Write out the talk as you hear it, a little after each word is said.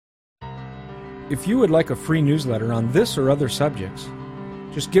If you would like a free newsletter on this or other subjects,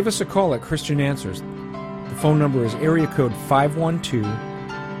 just give us a call at Christian Answers. The phone number is area code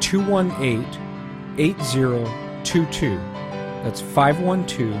 512-218-8022. That's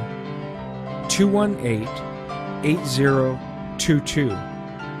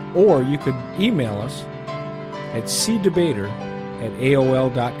 512-218-8022. Or you could email us at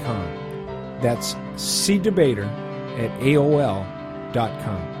cdebater@aol.com. That's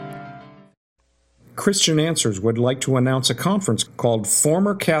cdebater@aol.com. Christian Answers would like to announce a conference called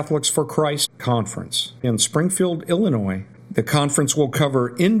Former Catholics for Christ Conference in Springfield, Illinois. The conference will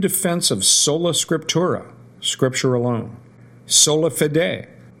cover In Defense of Sola Scriptura, Scripture alone, Sola Fide,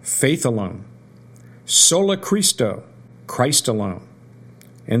 faith alone, Sola Christo, Christ alone,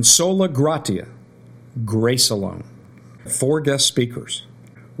 and Sola Gratia, grace alone. 4 guest speakers: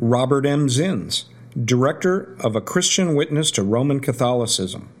 Robert M. Zins, Director of A Christian Witness to Roman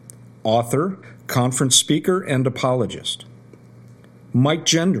Catholicism, author, conference speaker, and apologist. Mike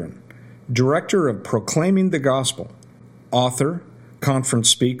Gendron, Director of Proclaiming the Gospel, author, conference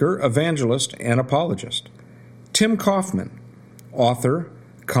speaker, evangelist, and apologist. Tim Kaufman, author,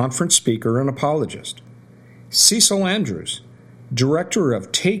 conference speaker, and apologist. Cecil Andrews, Director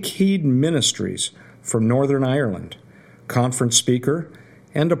of Take Heed Ministries from Northern Ireland, conference speaker,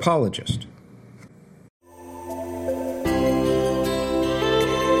 and apologist.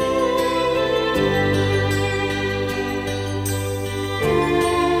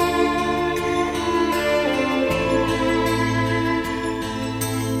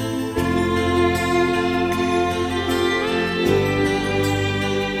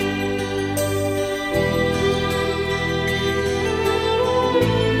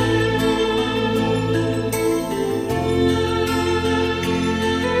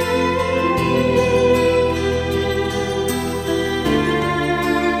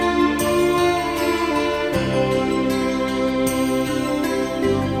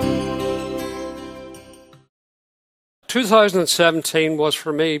 Two 2017 was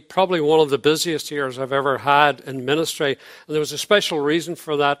for me probably one of the busiest years I've ever had in ministry, and there was a special reason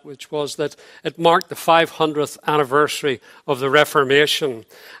for that, which was that it marked the 500th anniversary of the Reformation,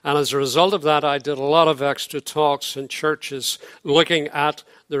 and as a result of that I did a lot of extra talks in churches looking at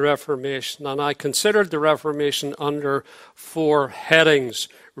the Reformation, and I considered the Reformation under 4 headings: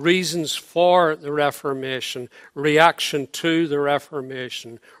 reasons for the Reformation, reaction to the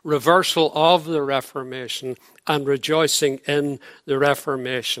Reformation, reversal of the Reformation, and rejoicing in the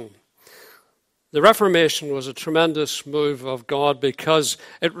Reformation. The Reformation was a tremendous move of God because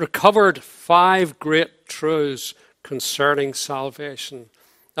it recovered 5 great truths concerning salvation.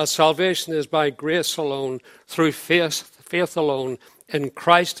 That salvation is by grace alone, through faith alone, in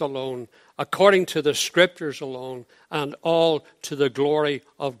Christ alone, according to the Scriptures alone, and all to the glory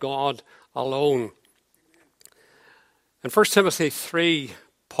of God alone. In 1 Timothy 3,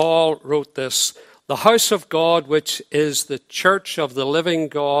 Paul wrote this: "The house of God, which is the church of the living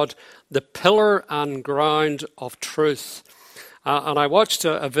God, the pillar and ground of truth." And I watched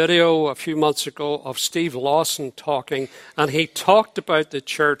a video a few months ago of Steve Lawson talking, and he talked about the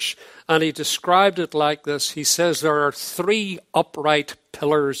church, and he described it like this. He says there are 3 upright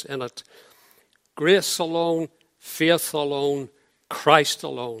pillars in it: grace alone, faith alone, Christ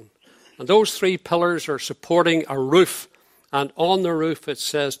alone. And those 3 pillars are supporting a roof, and on the roof it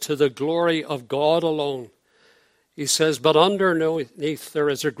says, "to the glory of God alone." He says, but underneath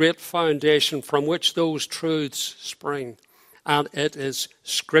there is a great foundation from which those truths spring, and it is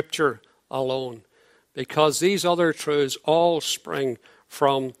Scripture alone, because these other truths all spring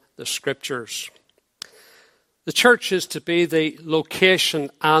from the Scriptures. The church is to be the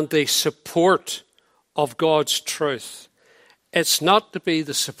location and the support of God's truth. It's not to be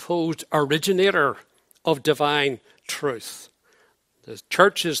the supposed originator of divine truth. The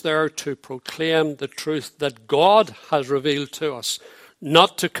church is there to proclaim the truth that God has revealed to us,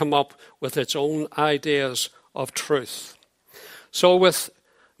 not to come up with its own ideas of truth. So with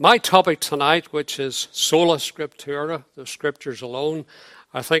my topic tonight, which is Sola Scriptura, the Scriptures alone,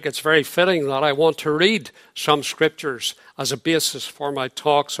 I think it's very fitting that I want to read some Scriptures as a basis for my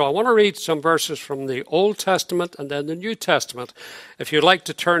talk. So I want to read some verses from the Old Testament and then the New Testament. If you'd like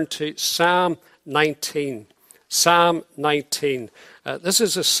to turn to Psalm 19. Psalm 19. This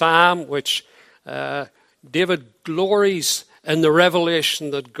is a psalm which David glories in the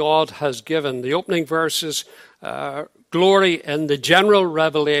revelation that God has given. The opening verses glory in the general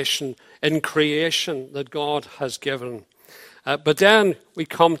revelation in creation that God has given. But then we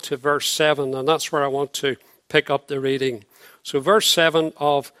come to verse 7, and that's where I want to pick up the reading. So verse 7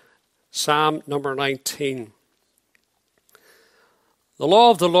 of Psalm number 19. The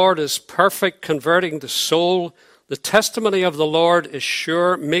law of the Lord is perfect, converting the soul. The testimony of the Lord is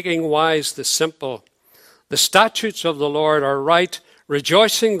sure, making wise the simple. The statutes of the Lord are right,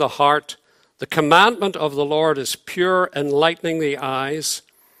 rejoicing the heart. The commandment of the Lord is pure, enlightening the eyes.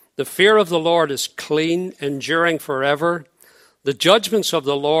 The fear of the Lord is clean, enduring forever. The judgments of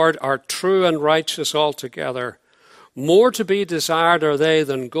the Lord are true and righteous altogether. More to be desired are they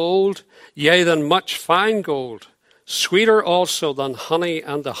than gold, yea, than much fine gold, sweeter also than honey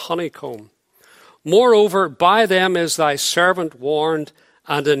and the honeycomb. Moreover, by them is thy servant warned,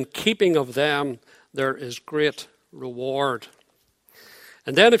 and in keeping of them there is great reward.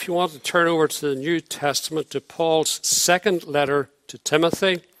 And then if you want to turn over to the New Testament, to Paul's second letter to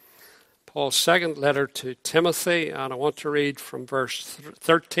Timothy, Paul's second letter to Timothy, and I want to read from verse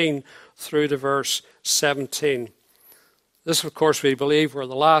 13 through to verse 17. This, of course, we believe were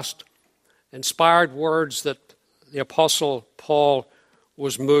the last inspired words that the Apostle Paul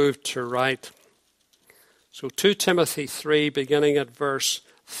was moved to write. So 2 Timothy 3, beginning at verse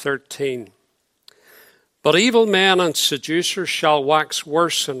 13. But evil men and seducers shall wax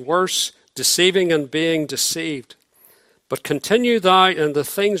worse and worse, deceiving and being deceived. But continue thou in the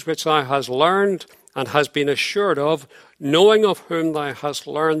things which thou hast learned and hast been assured of, knowing of whom thou hast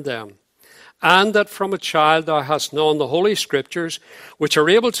learned them, and that from a child thou hast known the Holy Scriptures, which are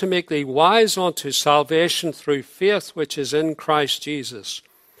able to make thee wise unto salvation through faith which is in Christ Jesus.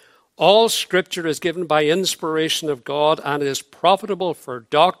 All Scripture is given by inspiration of God and is profitable for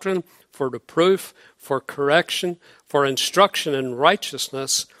doctrine, for reproof, for correction, for instruction in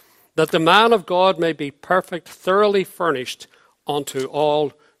righteousness, that the man of God may be perfect, thoroughly furnished unto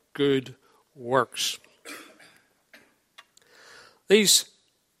all good works. These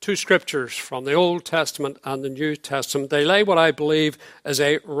two scriptures from the Old Testament and the New Testament, they lay what I believe is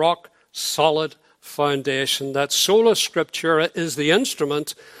a rock-solid foundation, that sola scriptura is the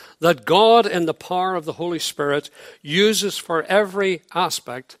instrument that God, in the power of the Holy Spirit, uses for every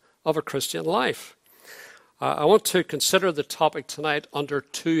aspect of a Christian life. I want to consider the topic tonight under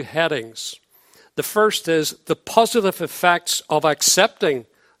two headings. The first is the positive effects of accepting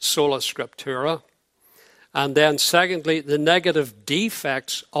sola scriptura, and then secondly, the negative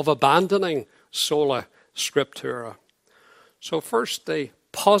defects of abandoning sola scriptura. So first, the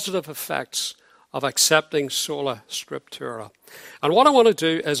positive effects of accepting sola scriptura. And what I want to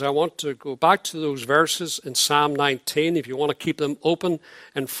do is I want to go back to those verses in Psalm 19, if you want to keep them open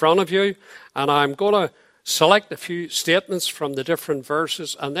in front of you, and I'm going to select a few statements from the different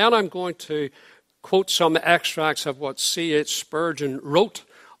verses, and then I'm going to quote some extracts of what C.H. Spurgeon wrote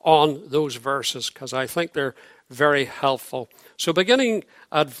on those verses, because I think they're very helpful. So beginning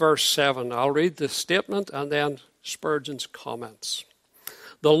at verse 7, I'll read the statement and then Spurgeon's comments.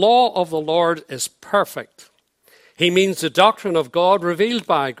 The law of the Lord is perfect. He means the doctrine of God revealed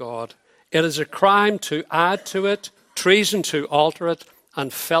by God. It is a crime to add to it, treason to alter it,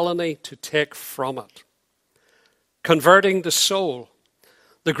 and felony to take from it. Converting the soul.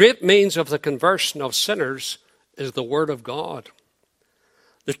 The great means of the conversion of sinners is the Word of God.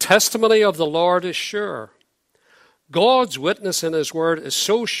 The testimony of the Lord is sure. God's witness in His Word is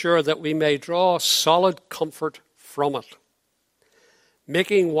so sure that we may draw solid comfort from it.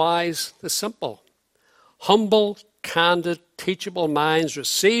 Making wise the simple. Humble, candid, teachable minds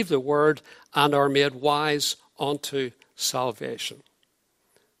receive the Word and are made wise unto salvation.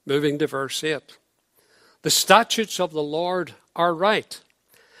 Moving to verse 8. The statutes of the Lord are right.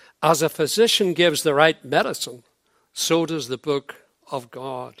 As a physician gives the right medicine, so does the book of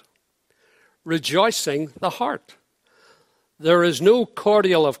God. Rejoicing the heart. There is no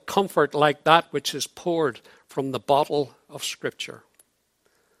cordial of comfort like that which is poured from the bottle of Scripture.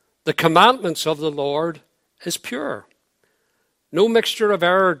 The commandments of the Lord is pure. No mixture of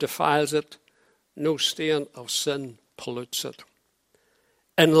error defiles it. No stain of sin pollutes it.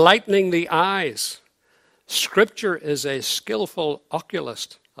 Enlightening the eyes. Scripture is a skillful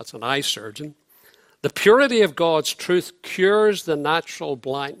oculist. That's an eye surgeon. The purity of God's truth cures the natural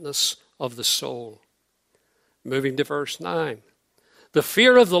blindness of the soul. Moving to verse 9. The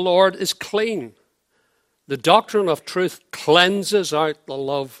fear of the Lord is clean. The doctrine of truth cleanses out the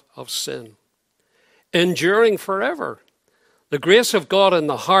love of sin. Enduring forever. The grace of God in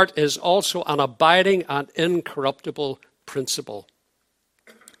the heart is also an abiding and incorruptible principle.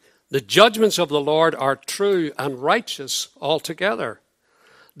 The judgments of the Lord are true and righteous altogether.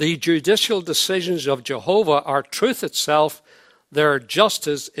 The judicial decisions of Jehovah are truth itself. Their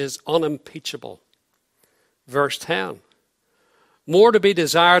justice is unimpeachable. Verse 10. More to be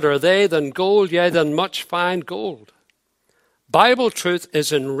desired are they than gold, yea, than much fine gold. Bible truth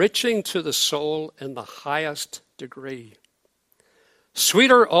is enriching to the soul in the highest degree.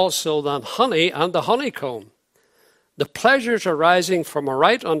 sweeter also than honey and the honeycomb. The pleasures arising from a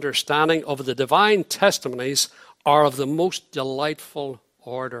right understanding of the divine testimonies are of the most delightful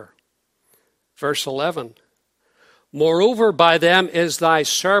order. Verse 11, moreover, by them is thy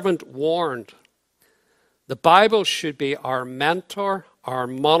servant warned. The Bible should be our mentor, our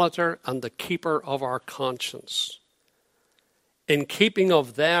monitor, and the keeper of our conscience. In keeping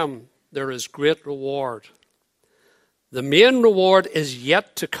of them, there is great reward. The main reward is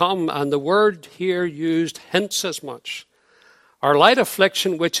yet to come, and the word here used hints as much. Our light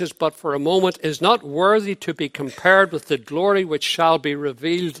affliction, which is but for a moment, is not worthy to be compared with the glory which shall be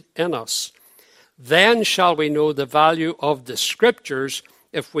revealed in us. Then shall we know the value of the Scriptures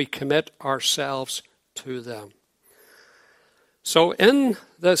if we commit ourselves to them. So in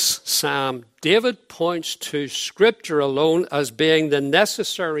this psalm, David points to Scripture alone as being the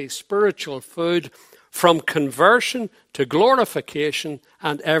necessary spiritual food from conversion to glorification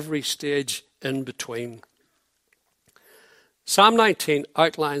and every stage in between. Psalm 19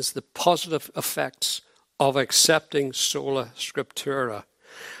 outlines the positive effects of accepting sola scriptura.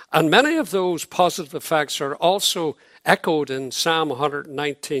 And many of those positive effects are also echoed in Psalm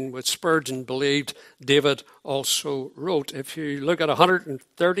 119, which Spurgeon believed David also wrote. If you look at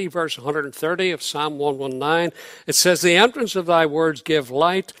 130, verse 130 of Psalm 119, it says, the entrance of thy words give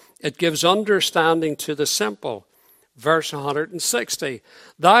light, it gives understanding to the simple. Verse 160,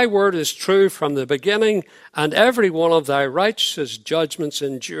 thy word is true from the beginning, and every one of thy righteous judgments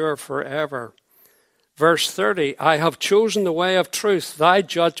endure forever. Verse 30, I have chosen the way of truth, thy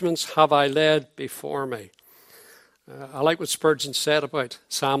judgments have I laid before me. I like what Spurgeon said about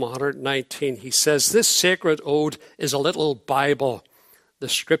Psalm 119. He says, this sacred ode is a little Bible, the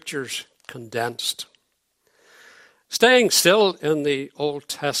Scriptures condensed. Staying still in the Old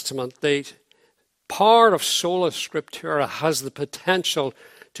Testament, the power of sola scriptura has the potential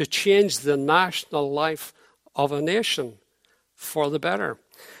to change the national life of a nation for the better.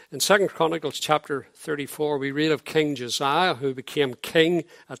 In 2 Chronicles chapter 34, we read of King Josiah, who became king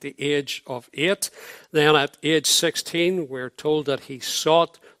at the age of 8. Then at age 16, we're told that he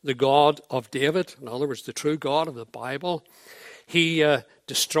sought the God of David, in other words, the true God of the Bible. He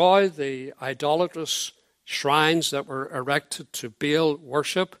destroyed the idolatrous shrines that were erected to Baal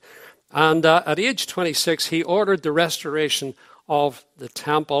worship. And at age 26, he ordered the restoration of the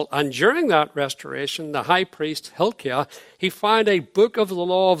temple. And during that restoration, the high priest Hilkiah, he found a book of the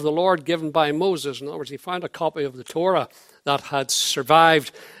law of the Lord given by Moses. In other words, he found a copy of the Torah that had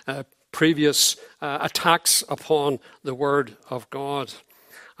survived previous attacks upon the word of God.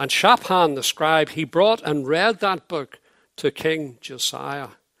 And Shaphan the scribe, he brought and read that book to King Josiah.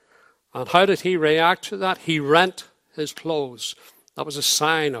 And how did he react to that? He rent his clothes. That was a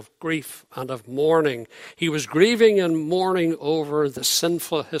sign of grief and of mourning. He was grieving and mourning over the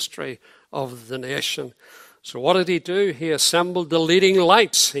sinful history of the nation. So what did he do? He assembled the leading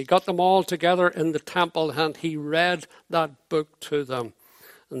lights. He got them all together in the temple and he read that book to them.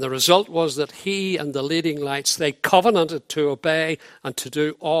 And the result was that he and the leading lights, they covenanted to obey and to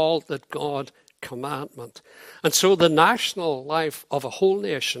do all that God commanded. And so the national life of a whole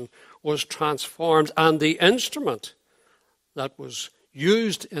nation was transformed, and the instrument that was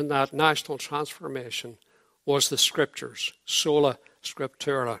used in that national transformation was the Scriptures, sola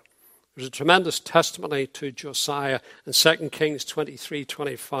scriptura. There's a tremendous testimony to Josiah in 2 Kings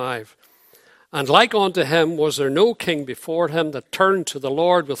 23:25. And like unto him was there no king before him that turned to the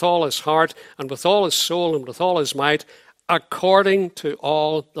Lord with all his heart and with all his soul and with all his might, according to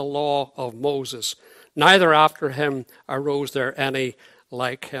all the law of Moses. Neither after him arose there any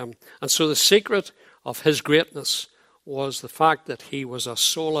like him. And so the secret of his greatness was the fact that he was a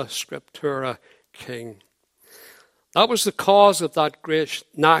sola scriptura king. That was the cause of that great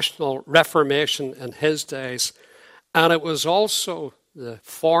national reformation in his days, and it was also the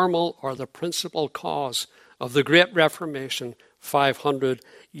formal or the principal cause of the Great Reformation 500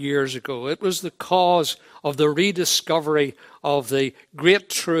 years ago. It was the cause of the rediscovery of the great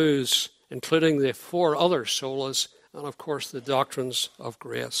truths, including the 4 other solas, and of course the doctrines of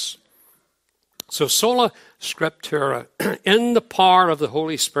grace. So sola scriptura, in the power of the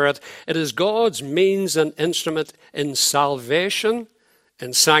Holy Spirit, it is God's means and instrument in salvation,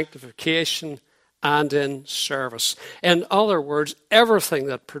 in sanctification, and in service. In other words, everything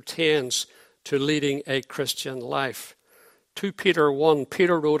that pertains to leading a Christian life. 2 Peter 1,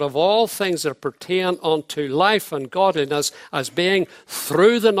 Peter wrote, of all things that pertain unto life and godliness as being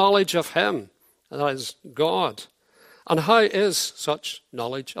through the knowledge of him, that is God. And how is such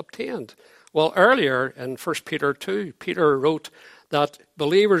knowledge obtained? Well, earlier in 1 Peter 2, Peter wrote that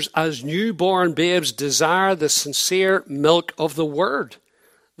believers as newborn babes desire the sincere milk of the word,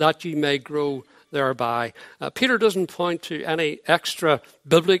 that ye may grow thereby. Peter doesn't point to any extra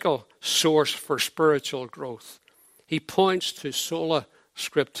biblical source for spiritual growth. He points to sola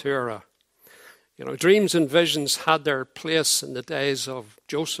scriptura. You know, dreams and visions had their place in the days of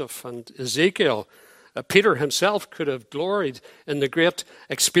Joseph and Ezekiel. Peter himself could have gloried in the great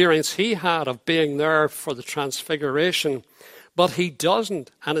experience he had of being there for the transfiguration, but he doesn't,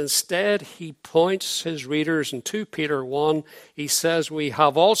 and instead he points his readers in 2 Peter 1, he says, we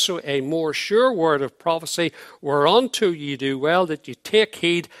have also a more sure word of prophecy, whereunto ye do well that ye take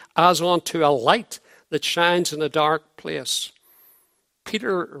heed as unto a light that shines in a dark place.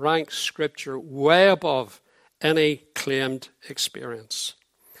 Peter ranks Scripture way above any claimed experience.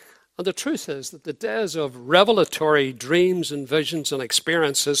 And the truth is that the days of revelatory dreams and visions and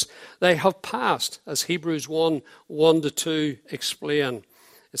experiences, they have passed, as Hebrews 1:1-2 explain.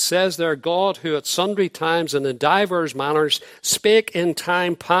 It says there, God, who at sundry times and in divers manners spake in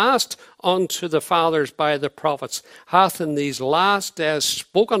time past unto the fathers by the prophets, hath in these last days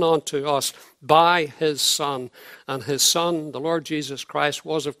spoken unto us by his Son. And his Son, the Lord Jesus Christ,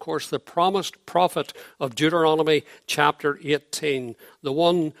 was, of course, the promised prophet of Deuteronomy chapter 18, the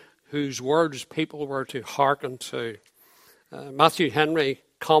one whose words people were to hearken to. Matthew Henry,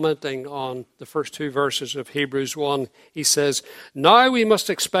 commenting on the first 2 verses of Hebrews 1, he says, now we must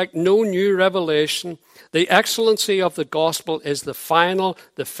expect no new revelation. The excellency of the gospel is the final,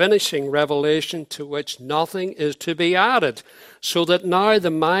 the finishing revelation to which nothing is to be added, so that now the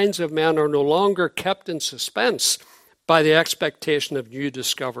minds of men are no longer kept in suspense by the expectation of new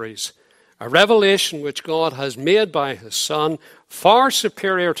discoveries. A revelation which God has made by his Son, far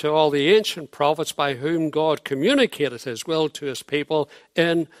superior to all the ancient prophets by whom God communicated his will to his people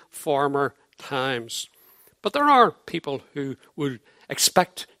in former times. But there are people who would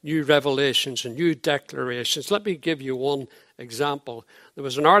expect new revelations and new declarations. Let me give you one example. There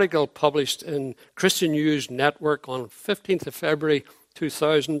was an article published in Christian News Network on 15th of February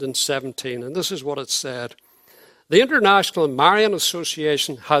 2017, and this is what it said. The International Marian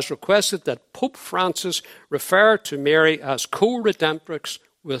Association has requested that Pope Francis refer to Mary as co-redemptrix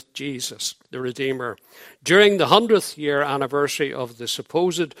with Jesus, the Redeemer, during the 100th year anniversary of the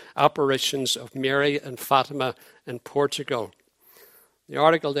supposed apparitions of Mary and Fatima in Portugal. The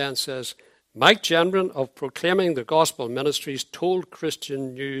article then says, Mike Gendron of Proclaiming the Gospel Ministries told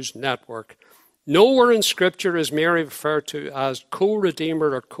Christian News Network, nowhere in Scripture is Mary referred to as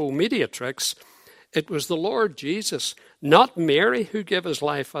co-redeemer or co-mediatrix. It was the Lord Jesus, not Mary, who gave his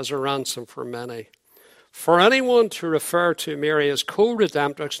life as a ransom for many. For anyone to refer to Mary as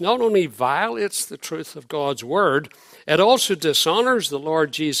co-redemptrix not only violates the truth of God's word, it also dishonors the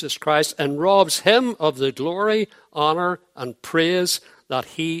Lord Jesus Christ and robs him of the glory, honor, and praise that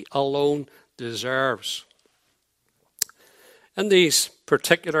he alone deserves. In these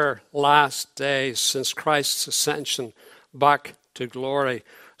particular last days since Christ's ascension back to glory,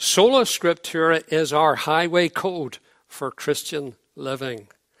 Sola Scriptura is our highway code for Christian living.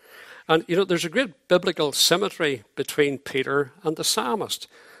 And, you know, there's a great biblical symmetry between Peter and the psalmist.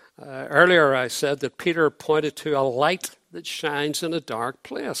 Earlier I said that Peter pointed to a light that shines in a dark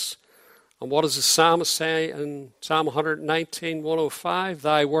place. And what does the psalmist say in Psalm 119:105?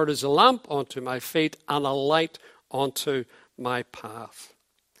 Thy word is a lamp unto my feet and a light unto my path.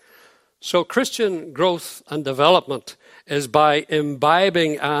 So Christian growth and development is by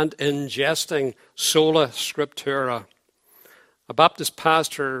imbibing and ingesting sola scriptura. A Baptist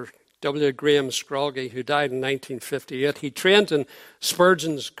pastor, W. Graham Scroggie, who died in 1958, he trained in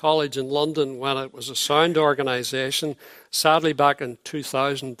Spurgeon's College in London when it was a sound organisation. Sadly, back in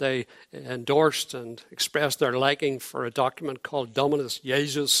 2000, they endorsed and expressed their liking for a document called Dominus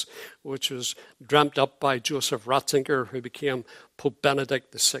Jesus, which was dreamt up by Joseph Ratzinger, who became Pope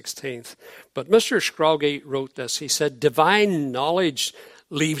Benedict XVI. But Mr. Scroggie wrote this. He said, divine knowledge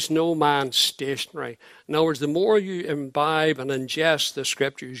leaves no man stationary. In other words, the more you imbibe and ingest the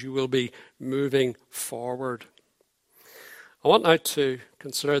Scriptures, you will be moving forward. I want now to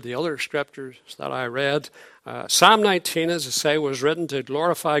consider the other Scriptures that I read. Psalm 19, as I say, was written to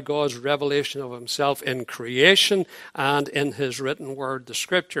glorify God's revelation of himself in creation and in his written word, the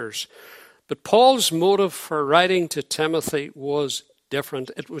Scriptures. But Paul's motive for writing to Timothy was different.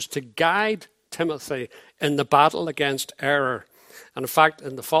 It was to guide Timothy in the battle against error. And in fact,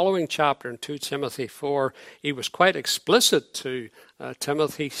 in the following chapter, in 2 Timothy 4, he was quite explicit to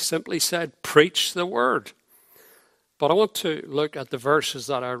Timothy. He simply said, preach the word. But I want to look at the verses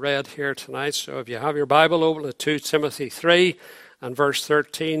that I read here tonight. So if you have your Bible open to 2 Timothy 3 and verse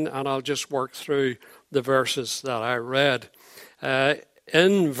 13, and I'll just work through the verses that I read.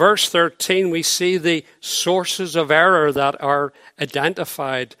 In verse 13, we see the sources of error that are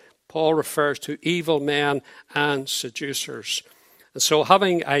identified. Paul refers to evil men and seducers. And so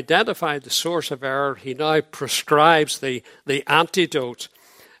having identified the source of error, he now prescribes the antidote.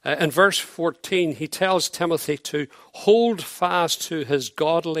 In verse 14, he tells Timothy to hold fast to his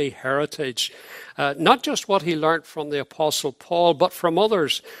godly heritage, not just what he learnt from the Apostle Paul, but from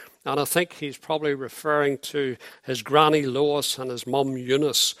others. And I think he's probably referring to his granny Lois and his mum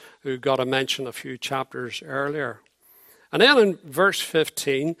Eunice, who got a mention a few chapters earlier. And then in verse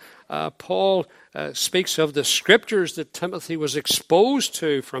 15, Paul speaks of the scriptures that Timothy was exposed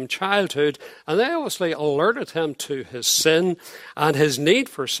to from childhood, and they obviously alerted him to his sin and his need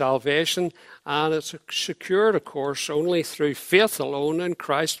for salvation, and it's secured, of course, only through faith alone in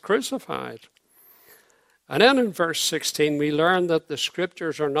Christ crucified. And then in verse 16, we learn that the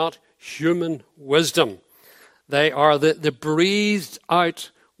scriptures are not human wisdom. They are the breathed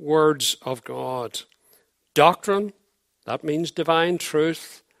out words of God. Doctrine, that means divine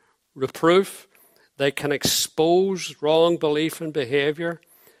truth. Reproof, they can expose wrong belief and behavior.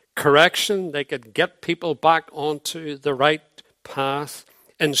 Correction, they can get people back onto the right path.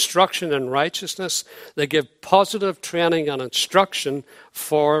 Instruction in righteousness, they give positive training and instruction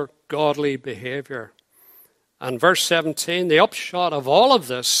for godly behavior. And verse 17, the upshot of all of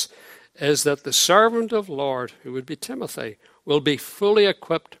this is that the servant of Lord, who would be Timothy, will be fully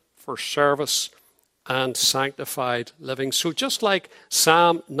equipped for service and sanctified living. So just like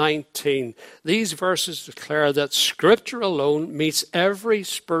Psalm 19, these verses declare that Scripture alone meets every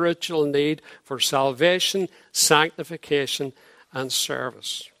spiritual need for salvation, sanctification, and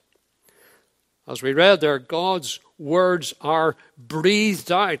service. As we read there, God's words are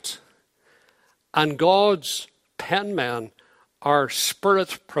breathed out, and God's penmen are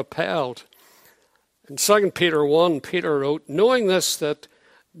spirit-propelled. In 2 Peter 1, Peter wrote, knowing this, that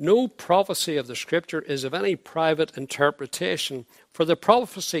no prophecy of the Scripture is of any private interpretation, for the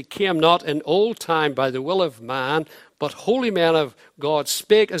prophecy came not in old time by the will of man, but holy men of God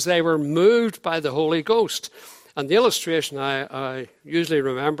spake as they were moved by the Holy Ghost. And the illustration I usually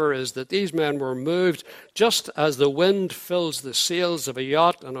remember is that these men were moved just as the wind fills the sails of a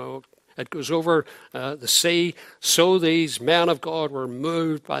yacht and it goes over the sea. So these men of God were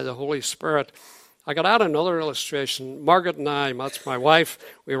moved by the Holy Spirit. I got out another illustration. Margaret and I, that's my wife,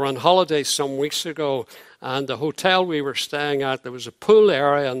 we were on holiday some weeks ago, and the hotel we were staying at, there was a pool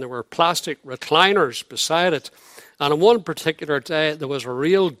area and there were plastic recliners beside it. And on one particular day, there was a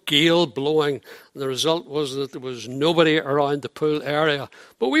real gale blowing. And the result was that there was nobody around the pool area.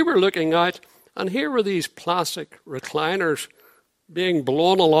 But we were looking out, and here were these plastic recliners being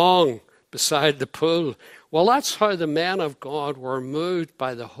blown along beside the pool. Well, that's how the men of God were moved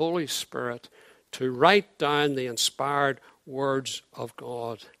by the Holy Spirit to write down the inspired words of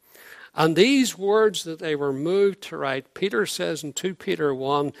God. And these words that they were moved to write, Peter says in 2 Peter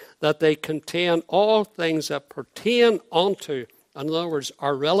 1, that they contain all things that pertain unto, in other words,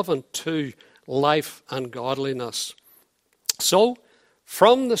 are relevant to life and godliness. So,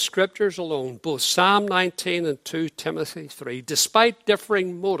 from the Scriptures alone, both Psalm 19 and 2 Timothy 3, despite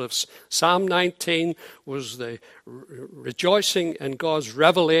differing motives, Psalm 19 was the rejoicing in God's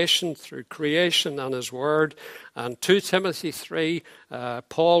revelation through creation and His Word, and 2 Timothy 3,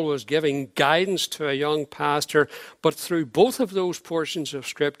 Paul was giving guidance to a young pastor, but through both of those portions of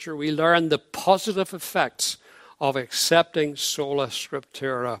Scripture, we learn the positive effects of accepting sola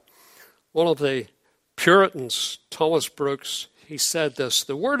scriptura. One of the Puritans, Thomas Brooks, he said this,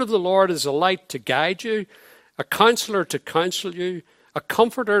 the word of the Lord is a light to guide you, a counselor to counsel you, a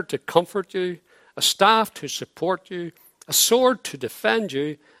comforter to comfort you, a staff to support you, a sword to defend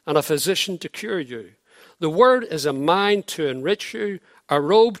you, and a physician to cure you. The word is a mind to enrich you, a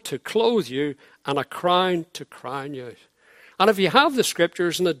robe to clothe you, and a crown to crown you. And if you have the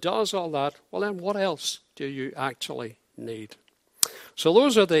Scriptures and it does all that, well then what else do you actually need? So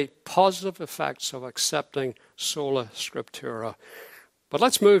those are the positive effects of accepting sola scriptura. But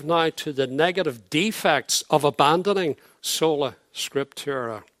let's move now to the negative defects of abandoning sola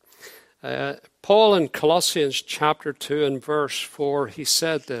scriptura. Paul in Colossians chapter 2 and verse 4, he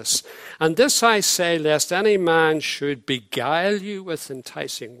said this, and this I say, lest any man should beguile you with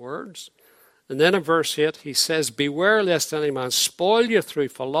enticing words. And then in verse 8, he says, beware lest any man spoil you through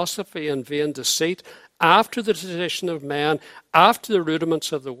philosophy and vain deceit, after the tradition of man, after the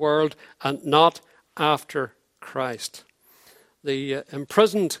rudiments of the world, and not after Christ. The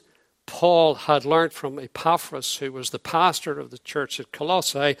imprisoned Paul had learnt from Epaphras, who was the pastor of the church at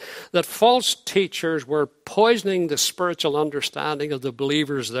Colossae, that false teachers were poisoning the spiritual understanding of the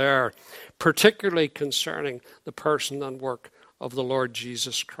believers there, particularly concerning the person and work of the Lord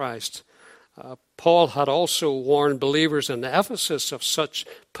Jesus Christ. Paul had also warned believers in Ephesus of such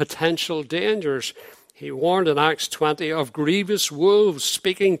potential dangers. He warned in Acts 20 of grievous wolves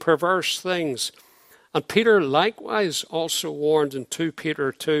speaking perverse things. And Peter likewise also warned in 2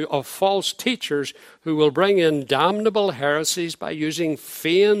 Peter 2 of false teachers who will bring in damnable heresies by using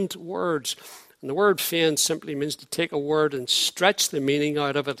feigned words. And the word feigned simply means to take a word and stretch the meaning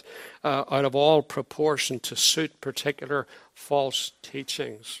out of it, out of all proportion to suit particular false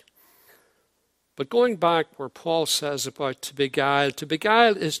teachings. But going back where Paul says about to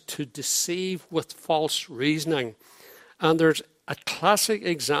beguile is to deceive with false reasoning. And there's a classic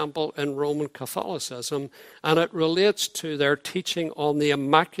example in Roman Catholicism, and it relates to their teaching on the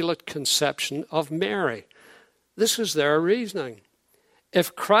Immaculate Conception of Mary. This is their reasoning.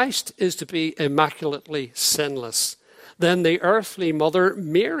 If Christ is to be immaculately sinless, then the earthly mother,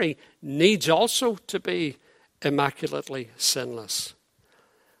 Mary, needs also to be immaculately sinless.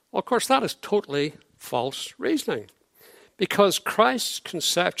 Well, of course, that is totally false reasoning, because Christ's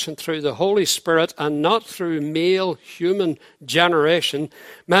conception through the Holy Spirit and not through male human generation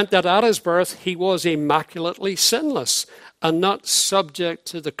meant that at his birth he was immaculately sinless and not subject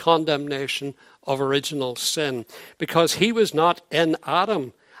to the condemnation of original sin, because he was not in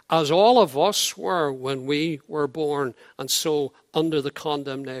Adam, as all of us were when we were born, and so under the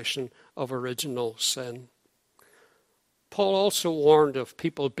condemnation of original sin. Paul also warned of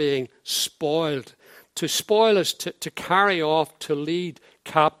people being spoiled. To spoil is to carry off, to lead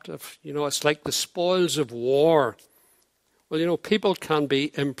captive. It's like the spoils of war. Well, people can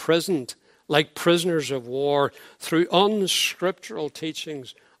be imprisoned like prisoners of war through unscriptural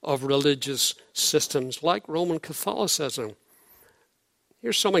teachings of religious systems like Roman Catholicism.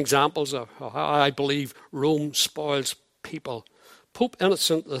 Here's some examples of how I believe Rome spoils people. Pope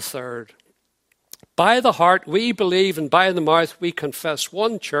Innocent III. By the heart we believe, and by the mouth we confess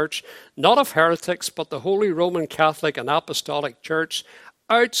one church, not of heretics, but the Holy Roman Catholic and Apostolic Church,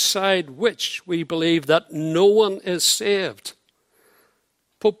 outside which we believe that no one is saved.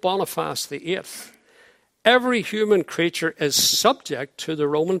 Pope Boniface VIII. Every human creature is subject to the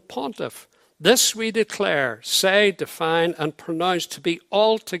Roman pontiff. This we declare, say, define, and pronounce to be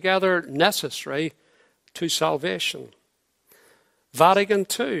altogether necessary to salvation. Vatican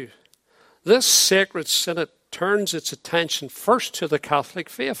II. This sacred synod turns its attention first to the Catholic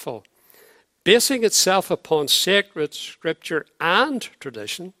faithful. Basing itself upon sacred scripture and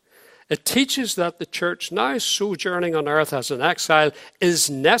tradition, it teaches that the church, now sojourning on earth as an exile,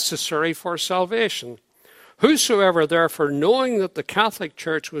 is necessary for salvation. Whosoever, therefore, knowing that the Catholic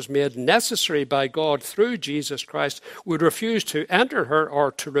Church was made necessary by God through Jesus Christ, would refuse to enter her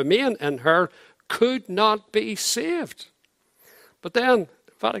or to remain in her, could not be saved. But then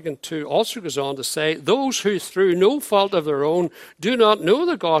Vatican II also goes on to say, those who through no fault of their own do not know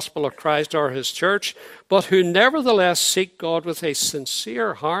the gospel of Christ or his church, but who nevertheless seek God with a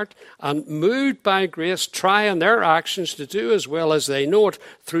sincere heart and moved by grace try in their actions to do as well as they know it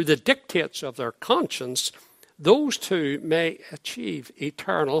through the dictates of their conscience, those too may achieve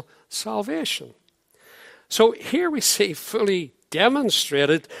eternal salvation. So here we see fully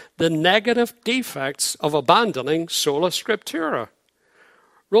demonstrated the negative defects of abandoning sola scriptura.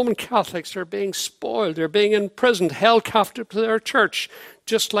 Roman Catholics are being spoiled, they're being imprisoned, held captive to their church,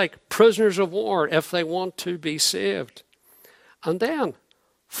 just like prisoners of war if they want to be saved. And then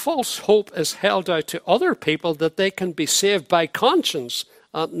false hope is held out to other people that they can be saved by conscience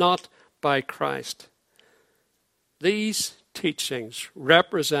and not by Christ. These teachings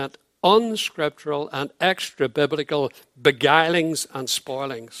represent unscriptural and extra-biblical beguilings and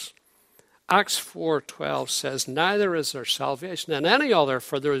spoilings. Acts 4:12 says, neither is there salvation in any other,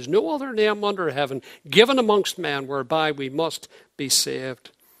 for there is no other name under heaven given amongst men whereby we must be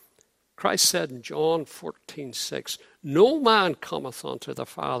saved. Christ said in John 14:6, no man cometh unto the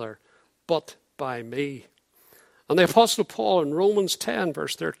Father but by me. And the Apostle Paul in Romans 10,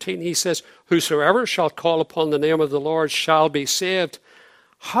 verse 13, he says, whosoever shall call upon the name of the Lord shall be saved.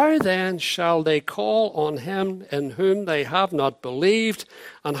 How then shall they call on him in whom they have not believed?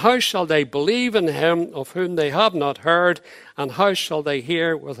 And how shall they believe in him of whom they have not heard? And how shall they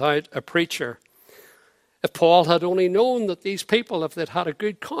hear without a preacher? If Paul had only known that these people, if they'd had a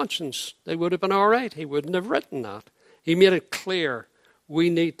good conscience, they would have been all right. He wouldn't have written that. He made it clear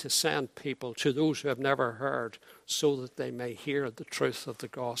we need to send people to those who have never heard so that they may hear the truth of the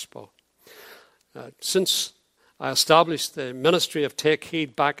gospel. Since I established the ministry of Take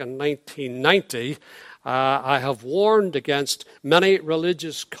Heed back in 1990. I have warned against many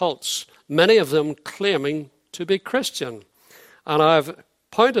religious cults, many of them claiming to be Christian. And I've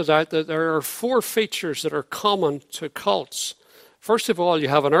pointed out that there are 4 features that are common to cults. First of all, you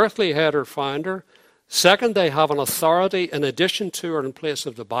have an earthly head or founder. Second, they have an authority in addition to or in place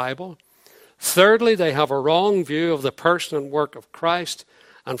of the Bible. Thirdly, they have a wrong view of the person and work of Christ.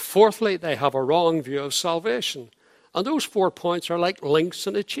 And fourthly, they have a wrong view of salvation. And those 4 points are like links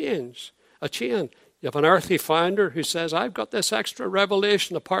in a chain. You have an earthly founder who says, I've got this extra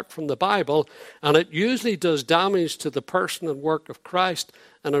revelation apart from the Bible, and it usually does damage to the person and work of Christ,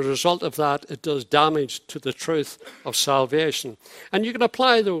 and as a result of that, it does damage to the truth of salvation. And you can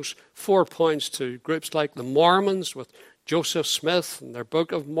apply those 4 points to groups like the Mormons with Joseph Smith and their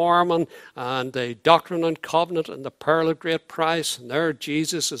Book of Mormon, and the Doctrine and Covenant and the Pearl of Great Price, and there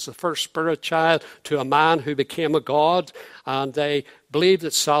Jesus is the first spirit child to a man who became a god, and they believe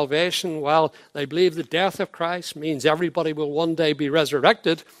that salvation, well, they believe the death of Christ means everybody will one day be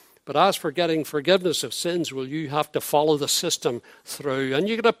resurrected, but as for getting forgiveness of sins, well, you have to follow the system through. And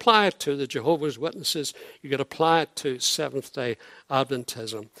you could apply it to the Jehovah's Witnesses, you could apply it to Seventh-day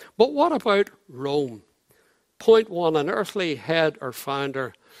Adventism. But what about Rome? Point 1, an earthly head or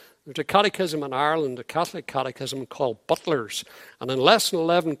founder. There's a catechism in Ireland, a Catholic catechism called Butler's. And in Lesson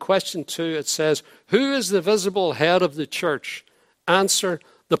 11, question 2, it says, who is the visible head of the church? Answer,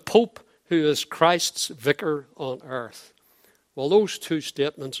 the Pope, who is Christ's vicar on earth. Well, those two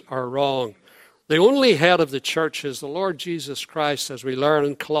statements are wrong. The only head of the church is the Lord Jesus Christ, as we learn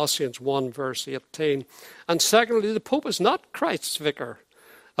in Colossians 1, verse 18. And secondly, the Pope is not Christ's vicar.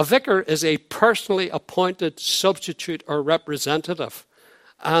 A vicar is a personally appointed substitute or representative.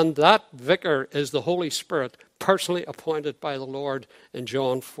 And that vicar is the Holy Spirit, personally appointed by the Lord in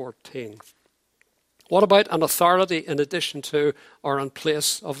John 14. What about an authority in addition to or in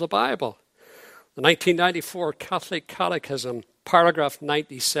place of the Bible? The 1994 Catholic Catechism, paragraph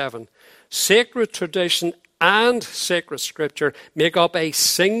 97. Sacred tradition and sacred scripture make up a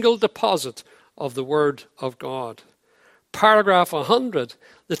single deposit of the Word of God. Paragraph 100.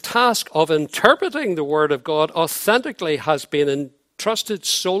 The task of interpreting the Word of God authentically has been entrusted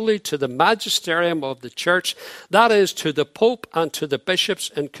solely to the magisterium of the Church, that is, to the Pope and to the bishops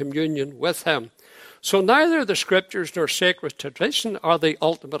in communion with him. So neither the Scriptures nor sacred tradition are the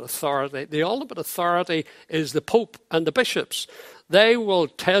ultimate authority. The ultimate authority is the Pope and the bishops. They will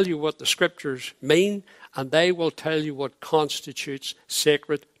tell you what the Scriptures mean, and they will tell you what constitutes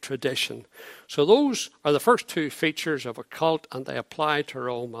sacred tradition. So those are the first two features of a cult, and they apply to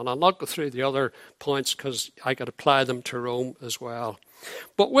Rome. And I'll not go through the other points because I could apply them to Rome as well.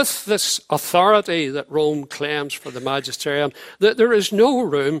 But with this authority that Rome claims for the magisterium, that there is no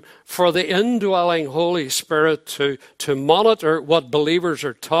room for the indwelling Holy Spirit to monitor what believers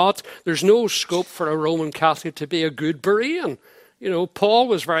are taught. There's no scope for a Roman Catholic to be a good Berean. You know, Paul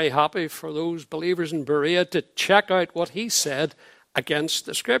was very happy for those believers in Berea to check out what he said against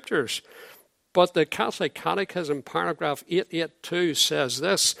the Scriptures. But the Catholic Catechism, paragraph 882, says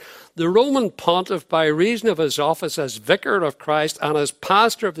this: the Roman pontiff, by reason of his office as vicar of Christ and as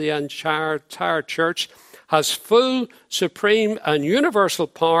pastor of the entire church, has full, supreme, and universal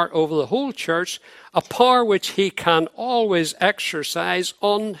power over the whole church, a power which he can always exercise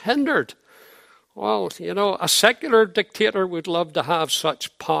unhindered. Well, you know, a secular dictator would love to have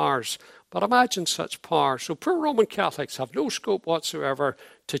such powers, but imagine such power. So poor Roman Catholics have no scope whatsoever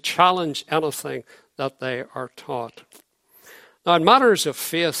to challenge anything that they are taught. Now, in matters of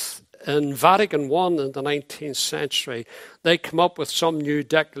faith, in Vatican I in the 19th century, they come up with some new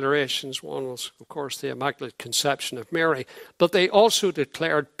declarations. One was, of course, the Immaculate Conception of Mary, but they also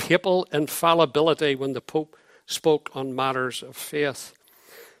declared papal infallibility when the Pope spoke on matters of faith.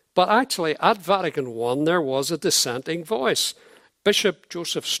 But actually, at Vatican I, there was a dissenting voice, Bishop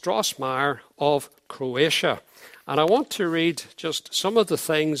Joseph Strossmayer of Croatia. And I want to read just some of the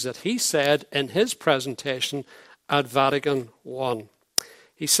things that he said in his presentation at Vatican I.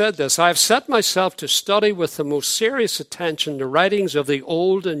 He said this: I have set myself to study with the most serious attention the writings of the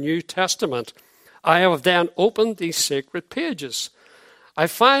Old and New Testament. I have then opened these sacred pages. I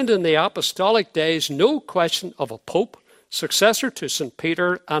find in the apostolic days no question of a pope, successor to St.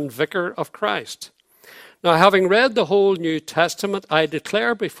 Peter and vicar of Christ. Now, having read the whole New Testament, I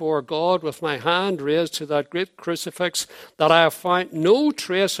declare before God with my hand raised to that great crucifix that I have found no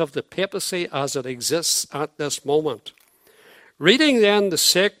trace of the papacy as it exists at this moment. Reading then the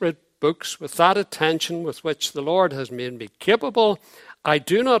sacred books with that attention with which the Lord has made me capable, I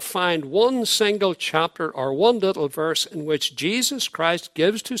do not find one single chapter or one little verse in which Jesus Christ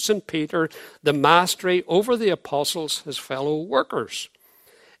gives to St. Peter the mastery over the apostles, his fellow workers.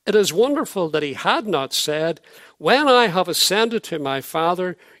 It is wonderful that he had not said, when I have ascended to my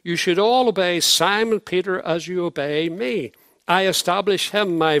Father, you should all obey Simon Peter as you obey me. I establish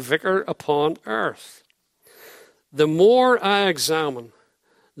him my vicar upon earth. The more I examine,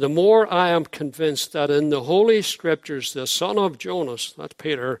 the more I am convinced that in the Holy Scriptures, the son of Jonas, that's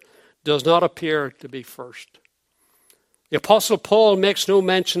Peter, does not appear to be first. The Apostle Paul makes no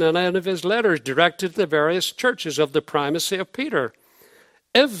mention in any of his letters directed to the various churches of the primacy of Peter.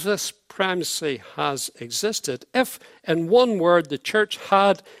 If this primacy has existed, if, in one word, the church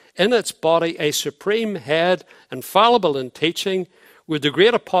had in its body a supreme head, infallible in teaching, would the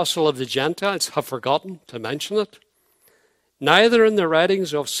great apostle of the Gentiles have forgotten to mention it? Neither in the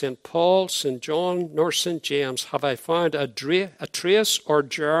writings of St. Paul, St. John, nor St. James have I found a trace or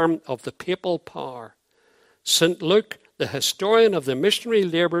germ of the papal power. St. Luke, the historian of the missionary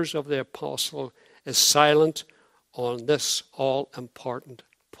labours of the apostle, is silent on this all-important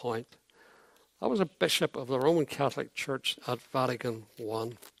point. That was a bishop of the Roman Catholic Church at Vatican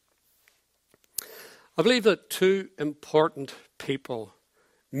I. I believe that two important people,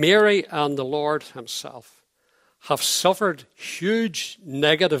 Mary and the Lord himself, have suffered huge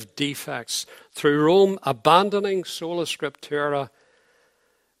negative defects through Rome abandoning sola scriptura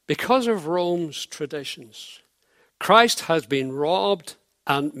because of Rome's traditions. Christ has been robbed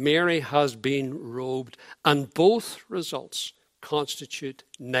and Mary has been robed, and both results constitute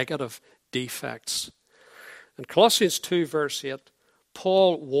negative defects. In Colossians 2 verse 8,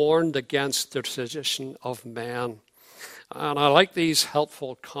 Paul warned against the tradition of men. And I like these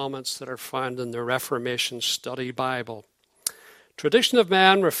helpful comments that are found in the Reformation Study Bible. Tradition of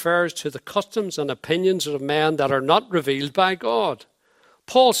man refers to the customs and opinions of men that are not revealed by God.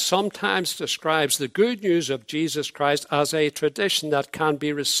 Paul sometimes describes the good news of Jesus Christ as a tradition that can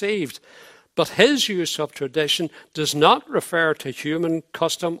be received, but his use of tradition does not refer to human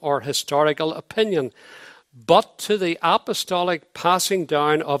custom or historical opinion, but to the apostolic passing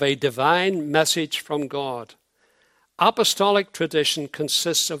down of a divine message from God. Apostolic tradition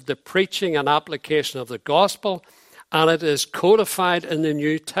consists of the preaching and application of the gospel, and it is codified in the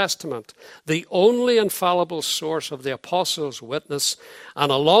New Testament, the only infallible source of the apostles' witness,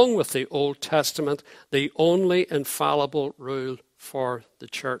 and along with the Old Testament, the only infallible rule for the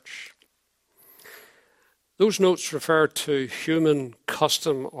church. Those notes refer to human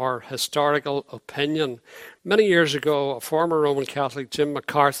custom or historical opinion. Many years ago, a former Roman Catholic, Jim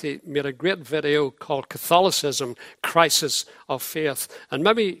McCarthy, made a great video called Catholicism, Crisis of Faith. And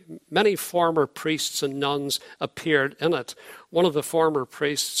many former priests and nuns appeared in it. One of the former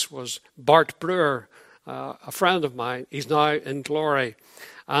priests was Bart Brewer, a friend of mine. He's now in glory.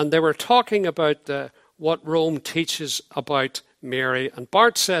 And they were talking about what Rome teaches about Mary. And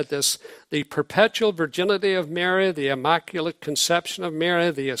Bart said this: the perpetual virginity of Mary, the immaculate conception of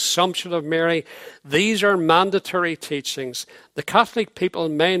Mary, the assumption of Mary, these are mandatory teachings. The Catholic people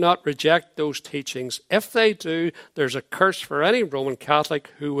may not reject those teachings. If they do, there's a curse for any Roman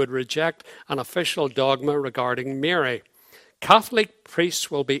Catholic who would reject an official dogma regarding Mary. Catholic priests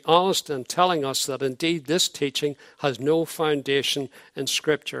will be honest in telling us that indeed this teaching has no foundation in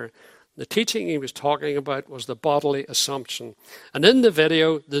Scripture. The teaching he was talking about was the bodily assumption. And in the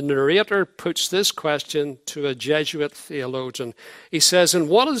video, the narrator puts this question to a Jesuit theologian. He says, "And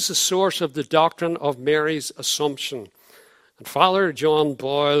what is the source of the doctrine of Mary's assumption?" And Father John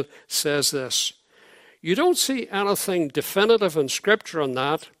Boyle says this: "You don't see anything definitive in Scripture on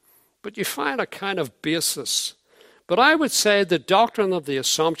that, but you find a kind of basis. But I would say the doctrine of the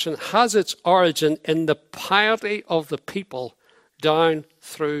Assumption has its origin in the piety of the people down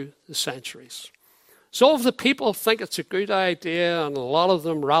through the centuries. So if the people think it's a good idea and a lot of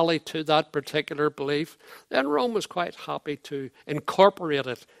them rally to that particular belief, then Rome was quite happy to incorporate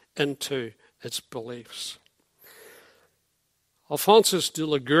it into its beliefs." Alphonsus de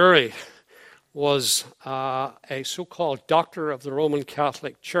Liguori was a so-called doctor of the Roman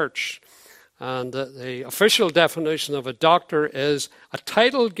Catholic Church. And the official definition of a doctor is a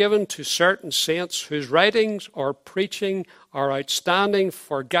title given to certain saints whose writings or preaching are outstanding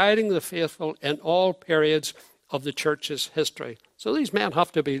for guiding the faithful in all periods of the church's history. So these men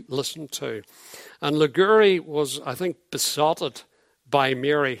have to be listened to. And Liguori was, I think, besotted by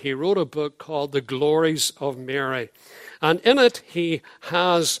Mary. He wrote a book called The Glories of Mary. And in it, he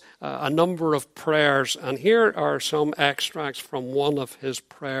has a number of prayers. And here are some extracts from one of his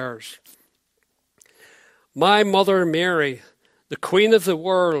prayers. "My Mother Mary, the Queen of the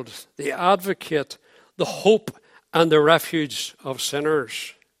world, the advocate, the hope and the refuge of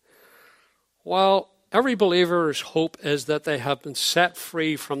sinners." Well, every believer's hope is that they have been set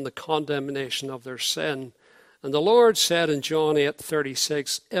free from the condemnation of their sin. And the Lord said in John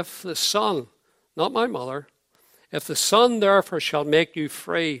 8:36, "If the Son," not my mother, "if the Son therefore shall make you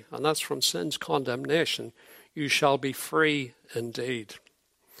free," and that's from sin's condemnation, "you shall be free indeed."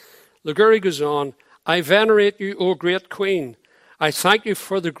 Liguori goes on, I venerate you, O great Queen. I thank you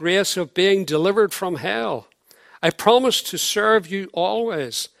for the grace of being delivered from hell. I promise to serve you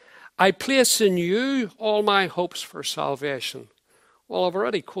always. I place in you all my hopes for salvation. Well, I've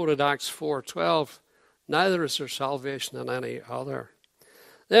already quoted Acts 4:12. Neither is there salvation in any other.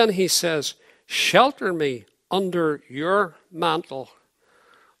 Then he says, shelter me under your mantle.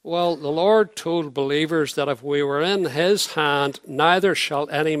 Well, the Lord told believers that if we were in his hand, neither shall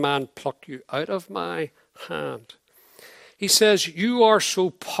any man pluck you out of my hand. He says, you are so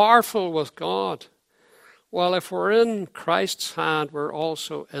powerful with God. Well, if we're in Christ's hand, we're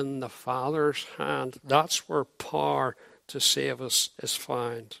also in the Father's hand. That's where power to save us is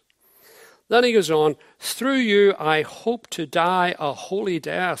found. Then he goes on, through you I hope to die a holy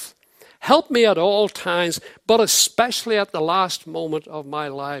death. Help me at all times, but especially at the last moment of my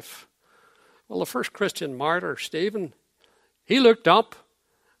life. Well, the first Christian martyr, Stephen, he looked up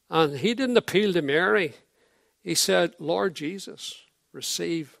and he didn't appeal to Mary. He said, Lord Jesus,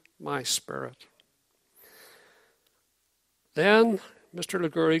 receive my spirit. Then Mr.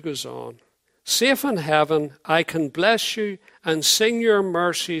 Liguri goes on, safe in heaven, I can bless you and sing your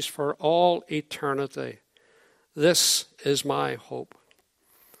mercies for all eternity. This is my hope.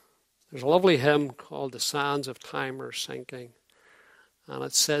 There's a lovely hymn called The Sands of Time Are Sinking. And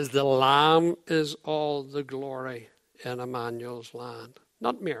it says, the Lamb is all the glory in Emmanuel's land.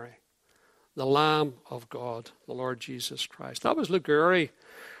 Not Mary. The Lamb of God, the Lord Jesus Christ. That was Liguri.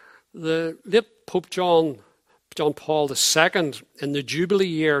 The late Pope John Paul II, in the Jubilee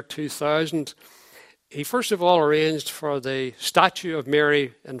year 2000, he first of all arranged for the statue of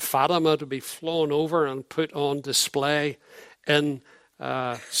Mary in Fatima to be flown over and put on display in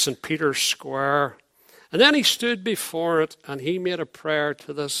St. Peter's Square. And then he stood before it and he made a prayer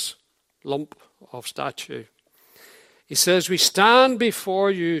to this lump of statue. He says, we stand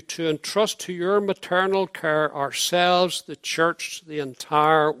before you to entrust to your maternal care ourselves, the church, the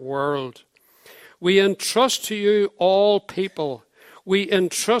entire world. We entrust to you all people. We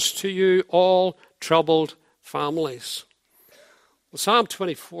entrust to you all troubled families. Well, Psalm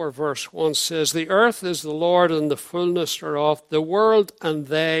 24 verse 1 says, the earth is the Lord and the fullness thereof, the world and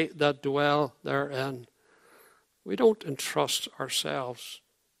they that dwell therein. We don't entrust ourselves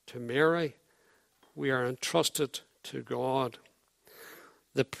to Mary. We are entrusted to God.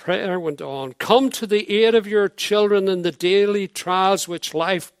 The prayer went on, come to the aid of your children in the daily trials which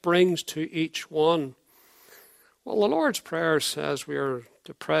life brings to each one. Well, the Lord's Prayer says we are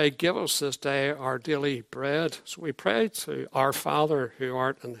to pray, give us this day our daily bread. So we pray to our Father who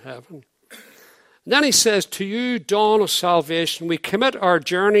art in heaven. And then he says, to you, dawn of salvation, we commit our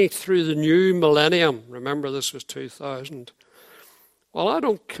journey through the new millennium. Remember, this was 2000. Well, I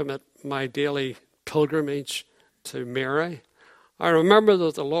don't commit my daily pilgrimage to Mary. I remember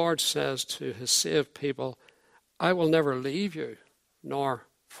that the Lord says to his saved people, I will never leave you nor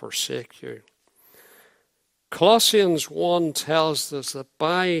forsake you. Colossians 1 tells us that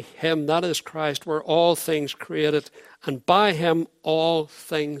by him, that is Christ, were all things created, and by him all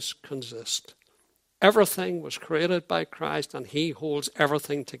things consist. Everything was created by Christ, and he holds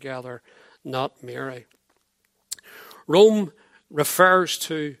everything together, not Mary. Rome refers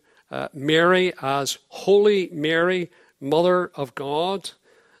to Mary as Holy Mary, Mother of God.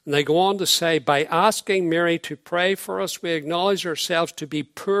 And they go on to say, by asking Mary to pray for us, we acknowledge ourselves to be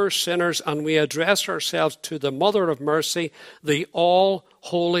poor sinners and we address ourselves to the Mother of Mercy, the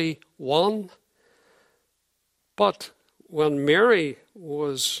All-Holy One. But when Mary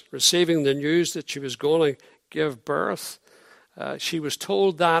was receiving the news that she was going to give birth, she was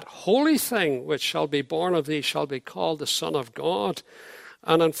told that holy thing which shall be born of thee shall be called the Son of God.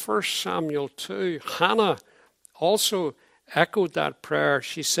 And in 1 Samuel 2, Hannah also echoed that prayer.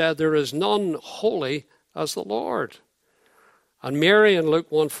 She said, there is none holy as the Lord. And Mary in Luke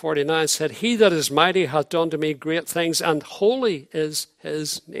 1:49 said, he that is mighty hath done to me great things, and holy is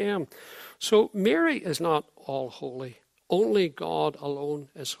his name. So Mary is not all holy. Only God alone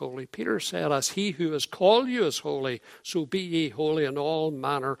is holy. Peter said, as he who has called you is holy, so be ye holy in all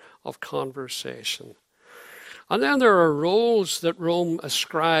manner of conversation. And then there are roles that Rome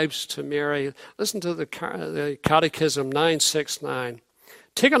ascribes to Mary. Listen to the Catechism 969.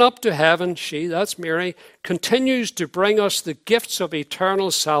 Taken up to heaven, she, that's Mary, continues to bring us the gifts of eternal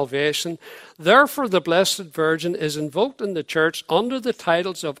salvation. Therefore, the Blessed Virgin is invoked in the Church under the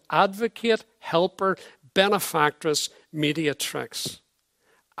titles of Advocate, Helper, Benefactress, Mediatrix.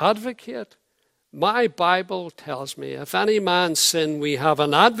 Advocate. My Bible tells me, if any man sin, we have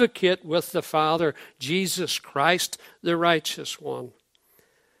an advocate with the Father, Jesus Christ, the righteous one.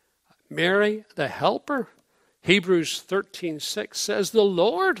 Mary, the helper. Hebrews 13:6 says, the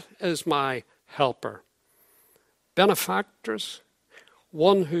Lord is my helper. Benefactress,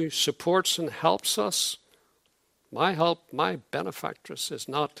 one who supports and helps us. My help, my benefactress is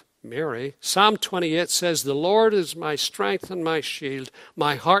not Mary. Psalm 28 says, "The Lord is my strength and my shield.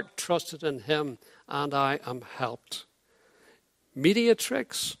 My heart trusted in him, and I am helped."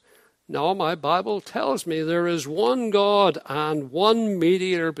 Mediatrix? No, my Bible tells me there is one God and one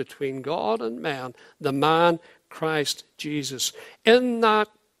mediator between God and man, the man Christ Jesus. In that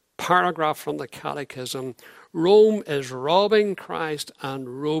paragraph from the Catechism, Rome is robbing Christ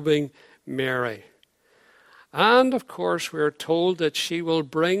and robing Mary. And, of course, we're told that she will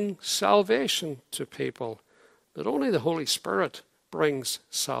bring salvation to people, but only the Holy Spirit brings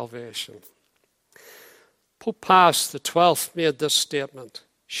salvation. Pope Pius XII made this statement.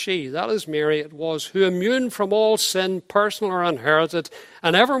 She, that is Mary, it was, who immune from all sin, personal or inherited,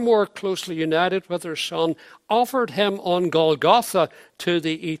 and ever more closely united with her Son, offered him on Golgotha to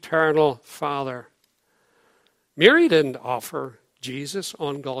the eternal Father. Mary didn't offer Jesus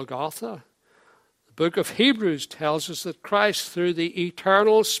on Golgotha. The book of Hebrews tells us that Christ, through the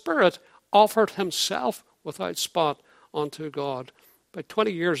eternal Spirit, offered himself without spot unto God. About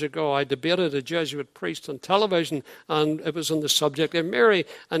 20 years ago, I debated a Jesuit priest on television, and it was on the subject of Mary,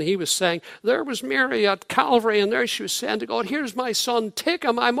 and he was saying, there was Mary at Calvary, and there she was saying to God, "Here's my son, take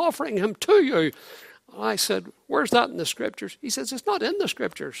him, I'm offering him to you." And I said, "Where's that in the Scriptures?" He says, "It's not in the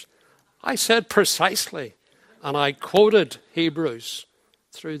Scriptures." I said, "Precisely." And I quoted Hebrews.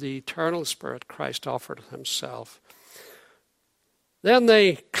 Through the eternal Spirit, Christ offered himself. Then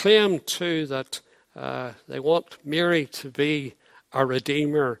they claim too that they want Mary to be a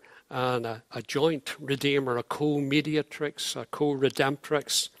redeemer and a joint redeemer, a co-mediatrix, a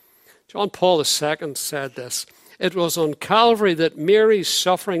co-redemptrix. John Paul II said this: "It was on Calvary that Mary's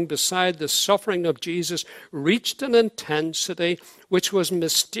suffering beside the suffering of Jesus reached an intensity which was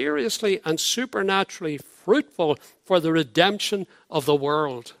mysteriously and supernaturally fruitful for the redemption of the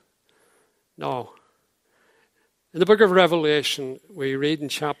world." No. In the book of Revelation, we read in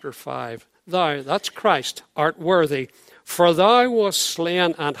chapter 5, "Thou," that's Christ, "art worthy, for thou wast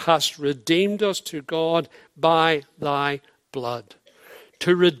slain and hast redeemed us to God by thy blood."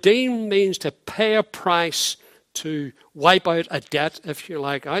 To redeem means to pay a price, to wipe out a debt, if you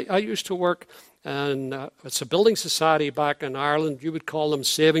like. I used to work in it's a building society back in Ireland. You would call them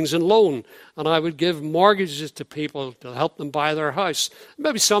savings and loan. And I would give mortgages to people to help them buy their house.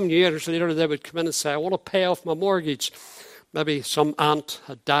 Maybe some years later they would come in and say, "I want to pay off my mortgage." Maybe some aunt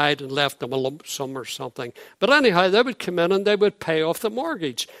had died and left them a lump sum or something. But anyhow, they would come in and they would pay off the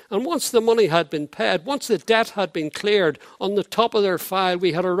mortgage. And once the money had been paid, once the debt had been cleared, on the top of their file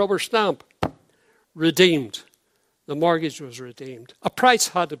we had a rubber stamp. Redeemed. The mortgage was redeemed. A price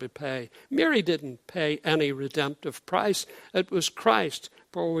had to be paid. Mary didn't pay any redemptive price. It was Christ.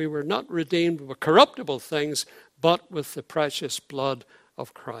 For we were not redeemed with corruptible things, but with the precious blood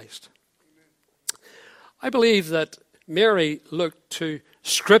of Christ. I believe that Mary looked to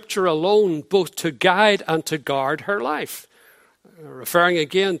Scripture alone both to guide and to guard her life. Referring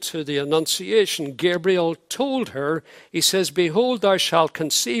again to the Annunciation, Gabriel told her, he says, "Behold, thou shalt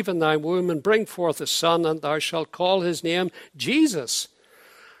conceive in thy womb and bring forth a son, and thou shalt call his name Jesus."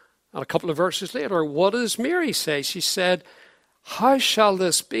 And a couple of verses later, what does Mary say? She said, "How shall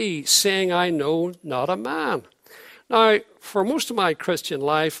this be, seeing I know not a man?" Now, for most of my Christian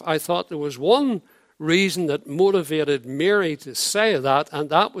life, I thought there was one reason that motivated Mary to say that, and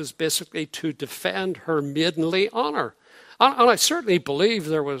that was basically to defend her maidenly honor. And I certainly believe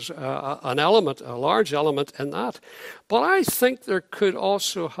there was an element, a large element in that. But I think there could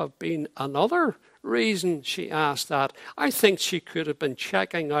also have been another reason she asked that. I think she could have been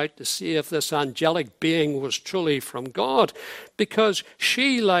checking out to see if this angelic being was truly from God, because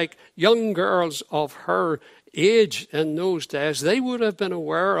she, like young girls of her age in those days, they would have been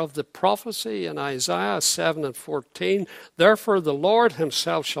aware of the prophecy in Isaiah 7:14. "Therefore the Lord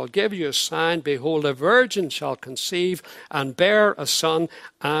himself shall give you a sign. Behold, a virgin shall conceive and bear a son,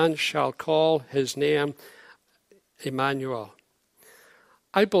 and shall call his name Emmanuel."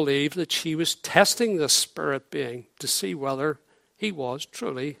 I believe that she was testing the spirit being to see whether he was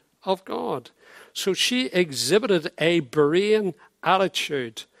truly of God. So she exhibited a Berean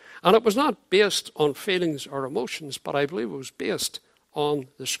attitude. And it was not based on feelings or emotions, but I believe it was based on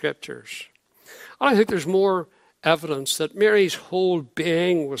the Scriptures. And I think there's more evidence that Mary's whole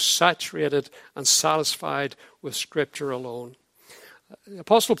being was saturated and satisfied with Scripture alone. The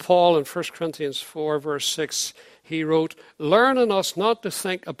Apostle Paul in 1 Corinthians 4, verse 6, he wrote, "Learn in us not to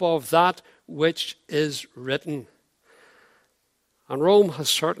think above that which is written." And Rome has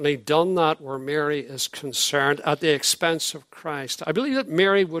certainly done that where Mary is concerned at the expense of Christ. I believe that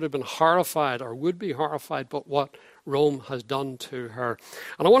Mary would have been horrified or would be horrified by what Rome has done to her.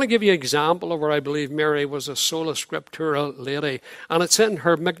 And I want to give you an example of where I believe Mary was a sola scriptura lady. And it's in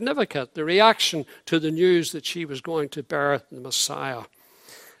her Magnificat, the reaction to the news that she was going to bear the Messiah.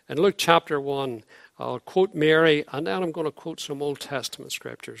 In Luke chapter 1, I'll quote Mary, and then I'm going to quote some Old Testament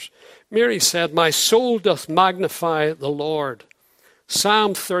scriptures. Mary said, "My soul doth magnify the Lord."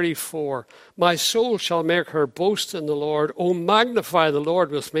 Psalm 34, "My soul shall make her boast in the Lord. O magnify the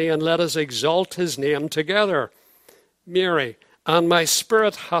Lord with me, and let us exalt his name together." Mary, "And my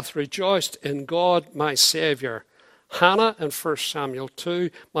spirit hath rejoiced in God my Saviour." Hannah in 1 Samuel 2,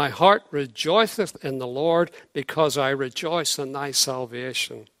 "My heart rejoiceth in the Lord, because I rejoice in thy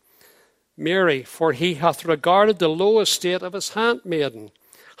salvation." Mary, "For he hath regarded the low estate of his handmaiden."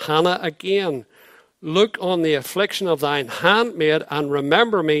 Hannah again, "Look on the affliction of thine handmaid, and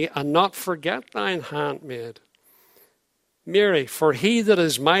remember me, and not forget thine handmaid." Mary, "For he that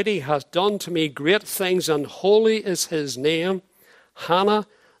is mighty hath done to me great things, and holy is his name." Hannah,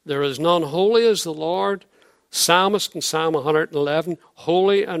 "There is none holy as the Lord." Psalmist in Psalm 111,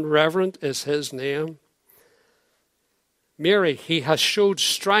 "Holy and reverent is his name." Mary, "He has showed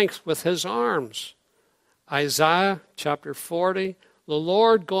strength with his arms." Isaiah chapter 40, "The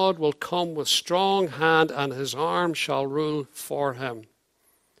Lord God will come with strong hand, and his arm shall rule for him."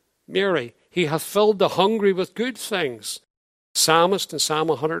 Mary, "He hath filled the hungry with good things." Psalmist in Psalm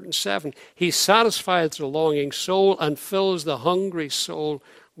 107, "He satisfies the longing soul and fills the hungry soul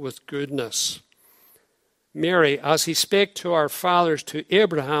with goodness." Mary, "As he spake to our fathers, to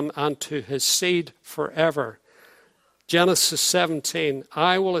Abraham, and to his seed forever." Genesis 17,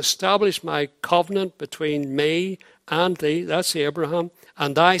 "I will establish my covenant between me and thee," that's Abraham,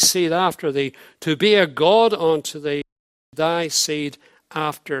 "and thy seed after thee, to be a God unto thee, thy seed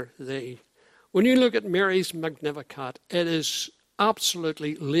after thee." When you look at Mary's Magnificat, it is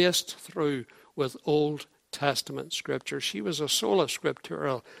absolutely laced through with Old Testament scripture. She was a sola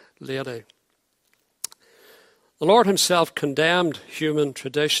scriptura lady. The Lord himself condemned human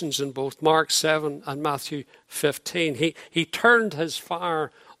traditions in both Mark 7 and Matthew 15. He turned his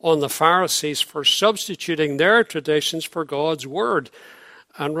fire on the Pharisees for substituting their traditions for God's word.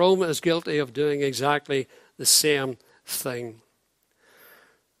 And Rome is guilty of doing exactly the same thing.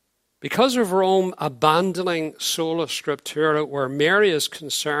 Because of Rome abandoning sola scriptura where Mary is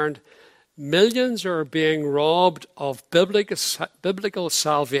concerned, millions are being robbed of biblical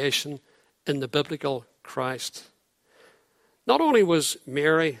salvation in the biblical Christ. Not only was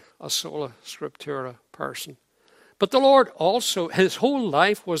Mary a sola scriptura person, but the Lord also, his whole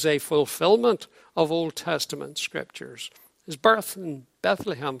life was a fulfillment of Old Testament scriptures. His birth in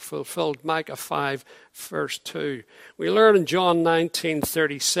Bethlehem fulfilled Micah 5, verse 2. We learn in John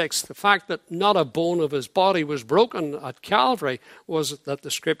 19:36, the fact that not a bone of his body was broken at Calvary was that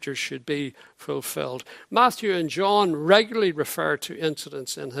the scriptures should be fulfilled. Matthew and John regularly refer to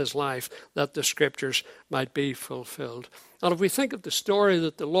incidents in his life that the scriptures might be fulfilled. And if we think of the story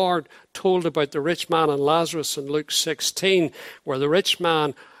that the Lord told about the rich man and Lazarus in Luke 16, where the rich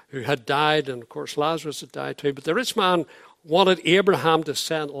man who had died, and of course Lazarus had died too, but the rich man wanted Abraham to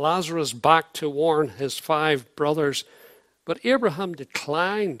send Lazarus back to warn his 5 brothers. But Abraham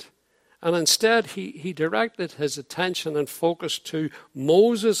declined. And instead he directed his attention and focus to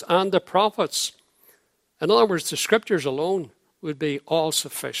Moses and the prophets. In other words, the scriptures alone would be all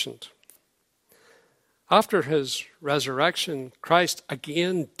sufficient. After his resurrection, Christ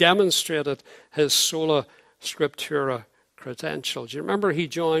again demonstrated his sola scriptura credentials. You remember he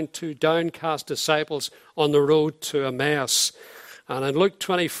joined 2 downcast disciples on the road to Emmaus. And in Luke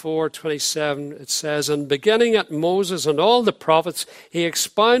 24:27 it says, "And beginning at Moses and all the prophets, he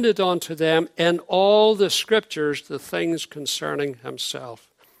expounded unto them in all the scriptures the things concerning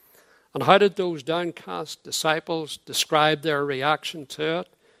himself." And how did those downcast disciples describe their reaction to it?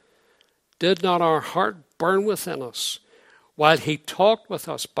 "Did not our heart burn within us while he talked with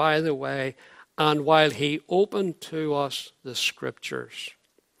us by the way, and while he opened to us the scriptures?"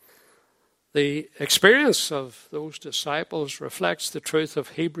 The experience of those disciples reflects the truth of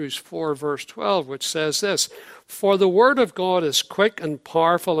Hebrews 4 verse 12, which says this, "For the word of God is quick and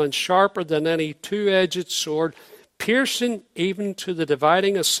powerful and sharper than any two-edged sword, piercing even to the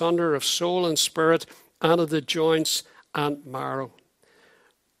dividing asunder of soul and spirit and of the joints and marrow."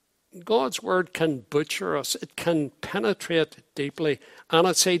 God's word can butcher us. It can penetrate deeply. And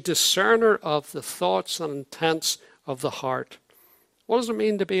it's a discerner of the thoughts and intents of the heart. What does it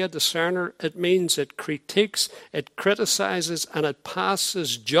mean to be a discerner? It means it critiques, it criticizes, and it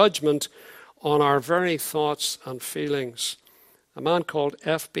passes judgment on our very thoughts and feelings. A man called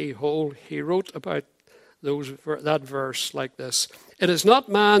F.B. Hole, he wrote about that verse like this: "It is not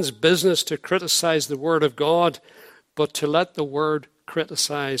man's business to criticize the Word of God, but to let the Word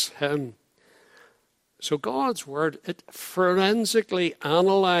criticize him." So God's Word, it forensically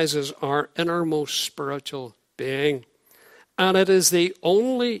analyzes our innermost spiritual being. And it is the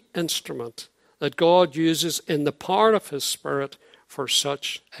only instrument that God uses in the power of His Spirit for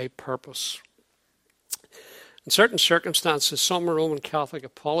such a purpose. In certain circumstances, some Roman Catholic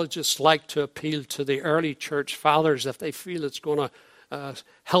apologists like to appeal to the early church fathers if they feel it's going to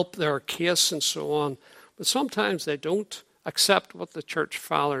help their case and so on. But sometimes they don't accept what the church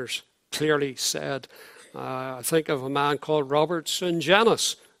fathers clearly said. I think of a man called Robert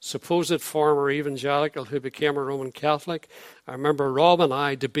Sungenis, supposed former evangelical who became a Roman Catholic. I remember Rob and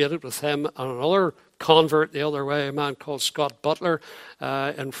I debated with him and another convert the other way, a man called Scott Butler,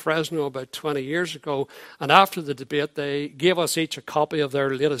 in Fresno about 20 years ago. And after the debate, they gave us each a copy of their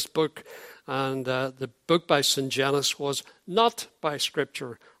latest book. And the book by Sungenis was Not by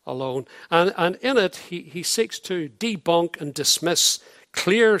Scripture Alone. And in it, he seeks to debunk and dismiss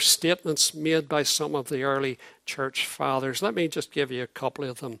clear statements made by some of the early church fathers. Let me just give you a couple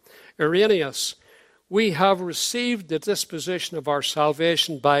of them. Irenaeus: "We have received the disposition of our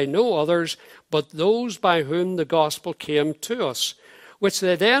salvation by no others but those by whom the gospel came to us, which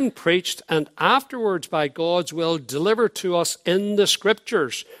they then preached and afterwards by God's will delivered to us in the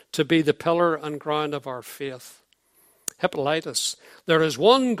Scriptures to be the pillar and ground of our faith." Hippolytus: "There is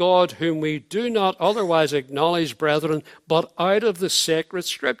one God whom we do not otherwise acknowledge, brethren, but out of the sacred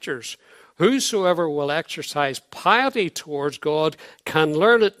Scriptures. Whosoever will exercise piety towards God can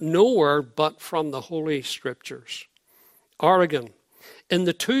learn it nowhere but from the Holy Scriptures." Origen: "In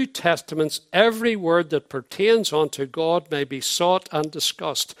the two Testaments every word that pertains unto God may be sought and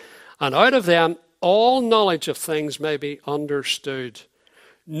discussed, and out of them all knowledge of things may be understood.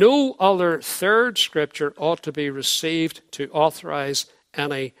 No other third Scripture ought to be received to authorize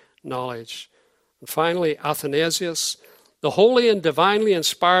any knowledge." And finally, Athanasius: "The holy and divinely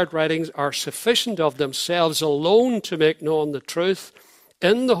inspired writings are sufficient of themselves alone to make known the truth.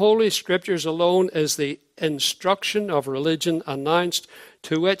 In the Holy Scriptures alone is the instruction of religion announced,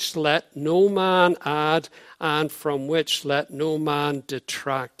 to which let no man add, and from which let no man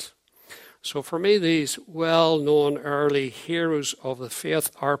detract." So for me, these well-known early heroes of the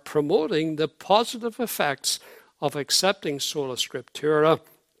faith are promoting the positive effects of accepting sola scriptura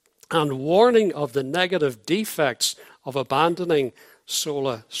and warning of the negative defects of abandoning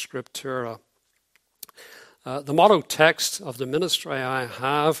sola scriptura. The motto text of the ministry I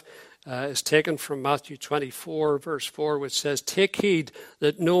have is taken from Matthew 24, verse 4, which says, "Take heed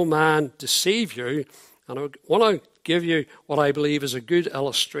that no man deceive you." And I want to give you what I believe is a good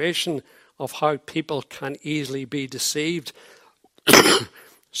illustration of how people can easily be deceived.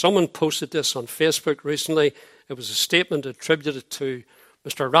 Someone posted this on Facebook recently. It was a statement attributed to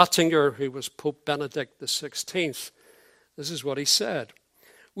Mr. Ratzinger, who was Pope Benedict XVI. This is what he said: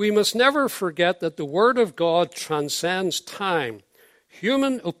 "We must never forget that the Word of God transcends time.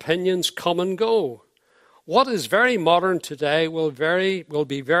 Human opinions come and go. What is very modern today will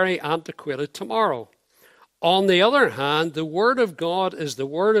be very antiquated tomorrow. On the other hand, the Word of God is the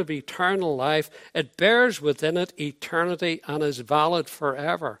Word of eternal life. It bears within it eternity and is valid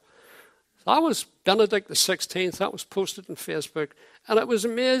forever." That was Benedict XVI. That was posted on Facebook. And it was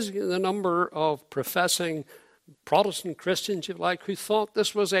amazing the number of professing Protestant Christians, if you like, who thought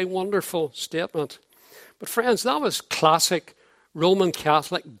this was a wonderful statement. But friends, that was classic Roman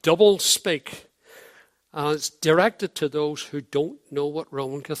Catholic double-speak. And it's directed to those who don't know what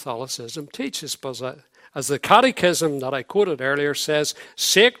Roman Catholicism teaches. As the Catechism that I quoted earlier says,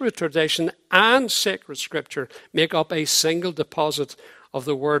 sacred tradition and sacred Scripture make up a single deposit of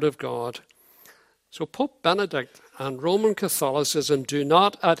the Word of God. So Pope Benedict and Roman Catholicism do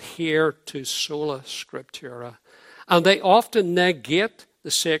not adhere to sola scriptura, and they often negate the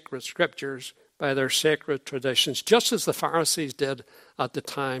sacred Scriptures by their sacred traditions, just as the Pharisees did at the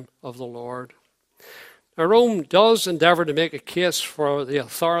time of the Lord. Now, Rome does endeavour to make a case for the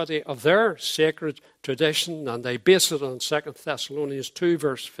authority of their sacred tradition, and they base it on 2 Thessalonians 2,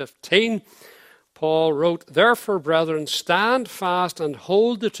 verse 15. Paul wrote, "Therefore, brethren, stand fast and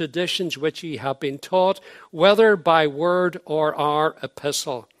hold the traditions which ye have been taught, whether by word or our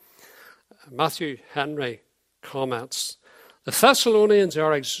epistle." Matthew Henry comments, "The Thessalonians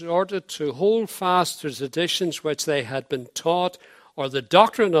are exhorted to hold fast the traditions which they had been taught, or the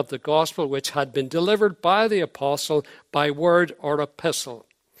doctrine of the gospel which had been delivered by the apostle by word or epistle.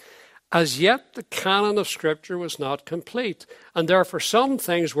 As yet the canon of Scripture was not complete, and therefore some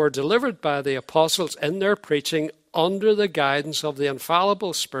things were delivered by the apostles in their preaching, under the guidance of the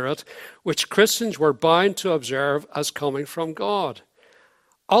infallible Spirit, which Christians were bound to observe as coming from God.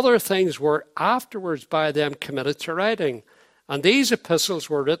 Other things were afterwards by them committed to writing, and these epistles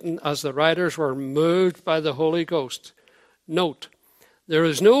were written as the writers were moved by the Holy Ghost. Note, there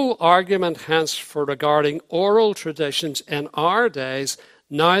is no argument hence for regarding oral traditions in our days,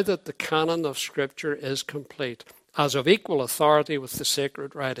 now that the canon of Scripture is complete, as of equal authority with the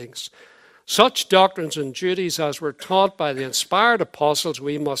sacred writings. Such doctrines and duties as were taught by the inspired apostles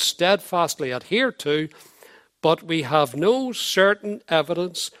we must steadfastly adhere to, but we have no certain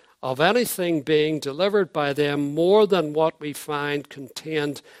evidence of anything being delivered by them more than what we find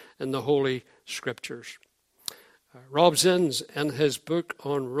contained in the Holy Scriptures. Rob Zins, in his book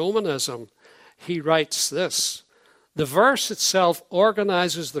on Romanism, he writes this: the verse itself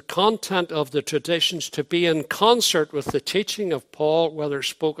organizes the content of the traditions to be in concert with the teaching of Paul, whether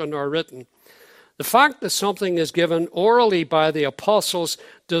spoken or written. The fact that something is given orally by the apostles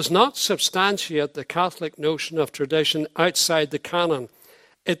does not substantiate the Catholic notion of tradition outside the canon.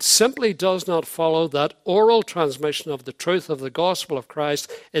 It simply does not follow that oral transmission of the truth of the gospel of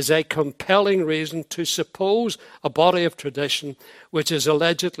Christ is a compelling reason to suppose a body of tradition which is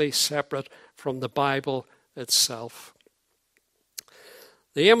allegedly separate from the Bible itself.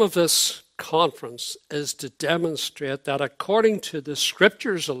 The aim of this conference is to demonstrate that according to the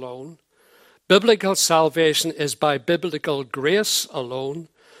Scriptures alone, biblical salvation is by biblical grace alone,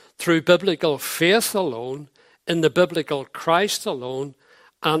 through biblical faith alone, in the biblical Christ alone,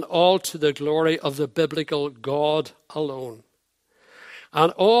 and all to the glory of the biblical God alone.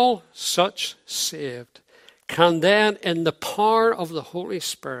 And all such saved can then, in the power of the Holy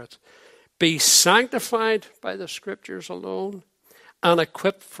Spirit, be sanctified by the Scriptures alone and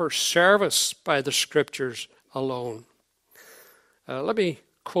equipped for service by the Scriptures alone. Let me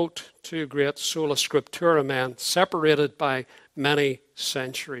quote two great sola scriptura men, separated by many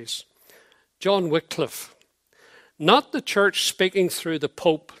centuries. John Wycliffe: not the church speaking through the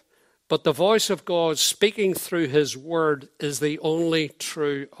Pope, but the voice of God speaking through his word is the only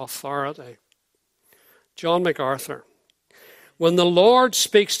true authority. John MacArthur: when the Lord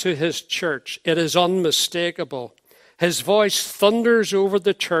speaks to his church, it is unmistakable. His voice thunders over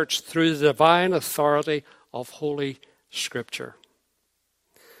the church through the divine authority of Holy Scripture.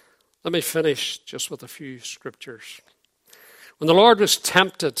 Let me finish just with a few scriptures. When the Lord was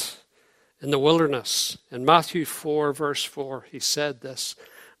tempted in the wilderness, in Matthew 4, verse 4, he said this: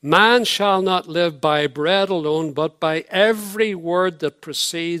 man shall not live by bread alone, but by every word that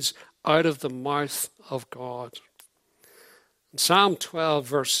proceeds out of the mouth of God. In Psalm 12,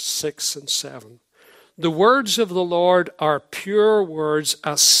 verse 6 and 7, the words of the Lord are pure words,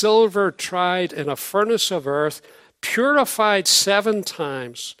 as silver tried in a furnace of earth, purified 7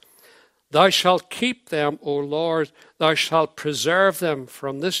 times. Thou shalt keep them, O Lord, thou shalt preserve them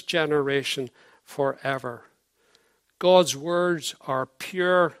from this generation forever. God's words are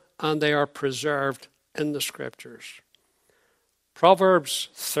pure and they are preserved in the Scriptures. Proverbs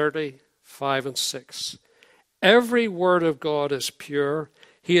 30:5 and 6. Every word of God is pure.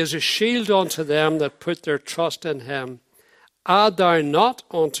 He is a shield unto them that put their trust in him. Add thou not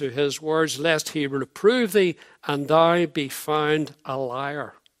unto his words, lest he reprove thee, and thou be found a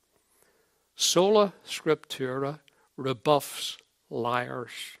liar. Sola Scriptura rebuffs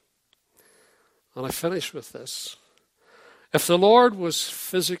liars. And I finish with this. If the Lord was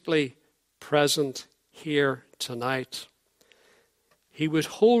physically present here tonight, he would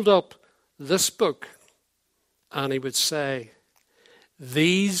hold up this book and he would say,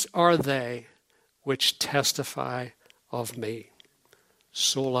 these are they which testify of me.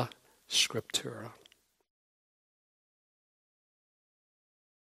 Sola Scriptura.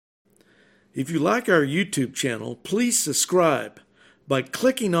 If you like our YouTube channel, please subscribe by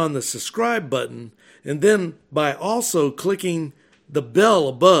clicking on the subscribe button and then by also clicking the bell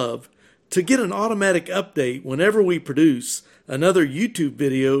above to get an automatic update whenever we produce another YouTube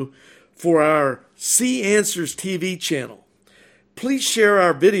video for our See Answers TV channel. Please share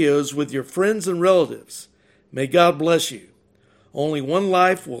our videos with your friends and relatives. May God bless you. Only one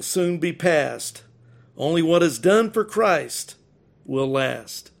life will soon be passed. Only what is done for Christ will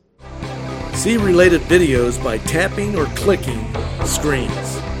last. See related videos by tapping or clicking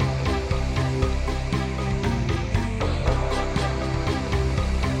screens.